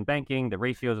plugged in banking, the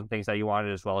ratios and things that he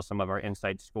wanted, as well as some of our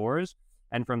insight scores.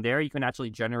 And from there, you can actually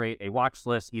generate a watch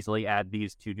list, easily add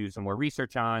these to do some more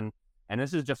research on. And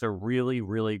this is just a really,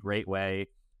 really great way,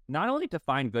 not only to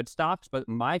find good stocks, but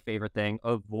my favorite thing,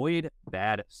 avoid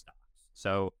bad stocks.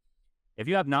 So if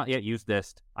you have not yet used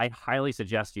this, I highly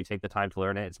suggest you take the time to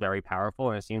learn it. It's very powerful.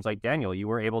 And it seems like, Daniel, you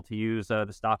were able to use the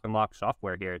Stock Unlock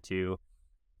software here to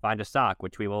find a stock,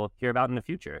 which we will hear about in the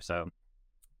future. So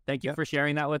thank you for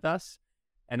sharing that with us.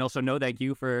 And also thank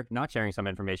you for not sharing some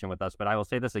information with us. But I will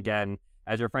say this again,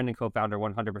 as your friend and co-founder,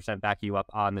 100% back you up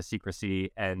on the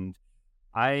secrecy. And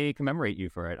I commemorate you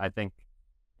for it. I think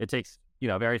it takes,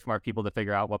 very smart people to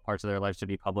figure out what parts of their life should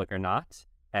be public or not.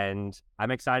 And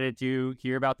I'm excited to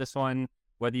hear about this one.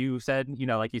 Whether you said,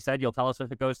 like you said, you'll tell us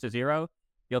if it goes to zero,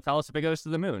 you'll tell us if it goes to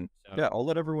the moon. So, yeah, I'll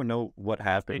let everyone know what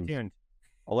happens. Stay tuned.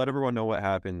 I'll let everyone know what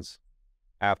happens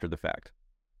after the fact.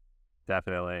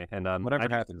 Definitely. And whatever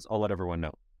happens, I'll let everyone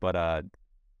know. But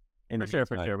for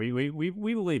sure. We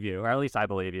believe you, or at least I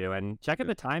believe you. And checking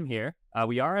the time here,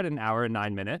 we are at 1 hour and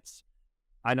 9 minutes.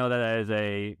 I know that it is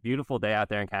a beautiful day out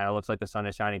there in Canada. It looks like the sun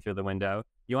is shining through the window.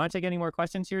 You want to take any more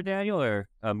questions here, Daniel, or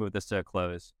move this to a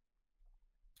close?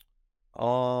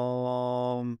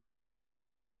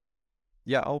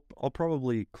 Yeah, I'll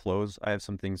probably close. I have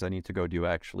some things I need to go do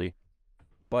actually.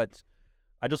 But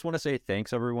I just want to say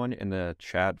thanks everyone in the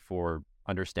chat for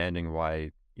understanding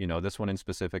why, this one in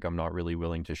specific I'm not really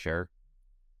willing to share.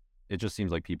 It just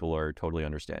seems like people are totally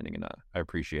understanding, and I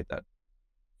appreciate that.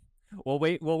 We'll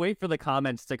wait for the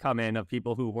comments to come in of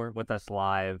people who weren't with us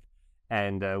live,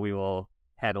 and we will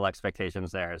handle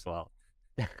expectations there as well.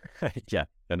 Yeah,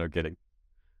 no kidding.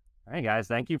 All right, guys.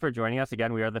 Thank you for joining us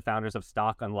again. We are the founders of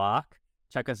Stock Unlock.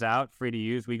 Check us out, free to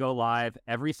use. We go live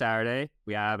every Saturday.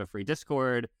 We have a free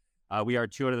Discord. We are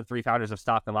 2 out of the 3 founders of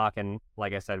Stock Unlock. And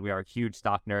like I said, we are huge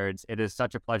stock nerds. It is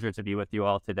such a pleasure to be with you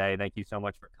all today. Thank you so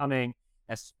much for coming,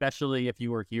 especially if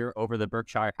you were here over the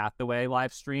Berkshire Hathaway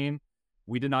live stream.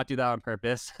 We did not do that on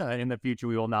purpose. In the future,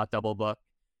 we will not double book.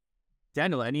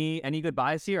 Daniel, any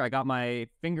goodbyes here? I got my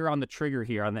finger on the trigger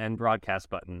here on the end broadcast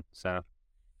button. So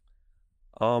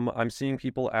I'm seeing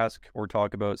people ask or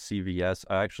talk about CVS.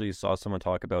 I actually saw someone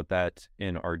talk about that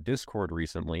in our Discord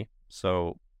recently.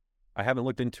 So I haven't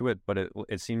looked into it, but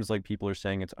it seems like people are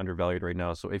saying it's undervalued right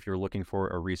now. So if you're looking for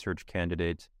a research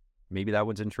candidate, maybe that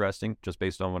one's interesting, just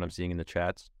based on what I'm seeing in the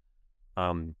chats.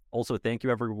 Also, thank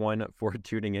you everyone for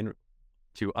tuning in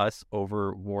to us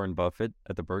over Warren Buffett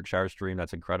at the Berkshire stream.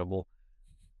 That's incredible.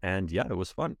 And yeah, it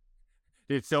was fun.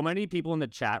 Dude, so many people in the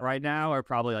chat right now are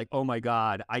probably like, oh my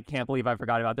God, I can't believe I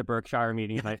forgot about the Berkshire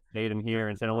meeting and I stayed in here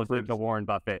instead of listening to Warren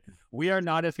Buffett. We are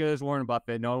not as good as Warren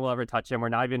Buffett. No one will ever touch him. We're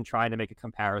not even trying to make a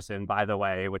comparison, by the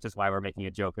way, which is why we're making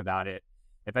a joke about it.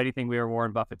 If anything, we are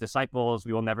Warren Buffett disciples.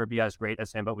 We will never be as great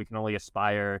as him, but we can only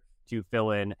aspire to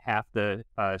fill in half the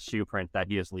shoe print that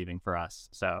he is leaving for us.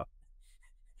 So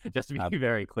just to be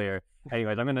very clear.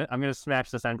 Anyways, I'm gonna smash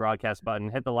the send broadcast button,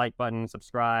 hit the like button,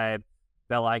 subscribe,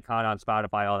 bell icon on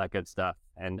Spotify, all that good stuff,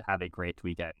 and have a great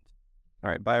weekend. All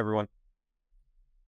right, bye everyone.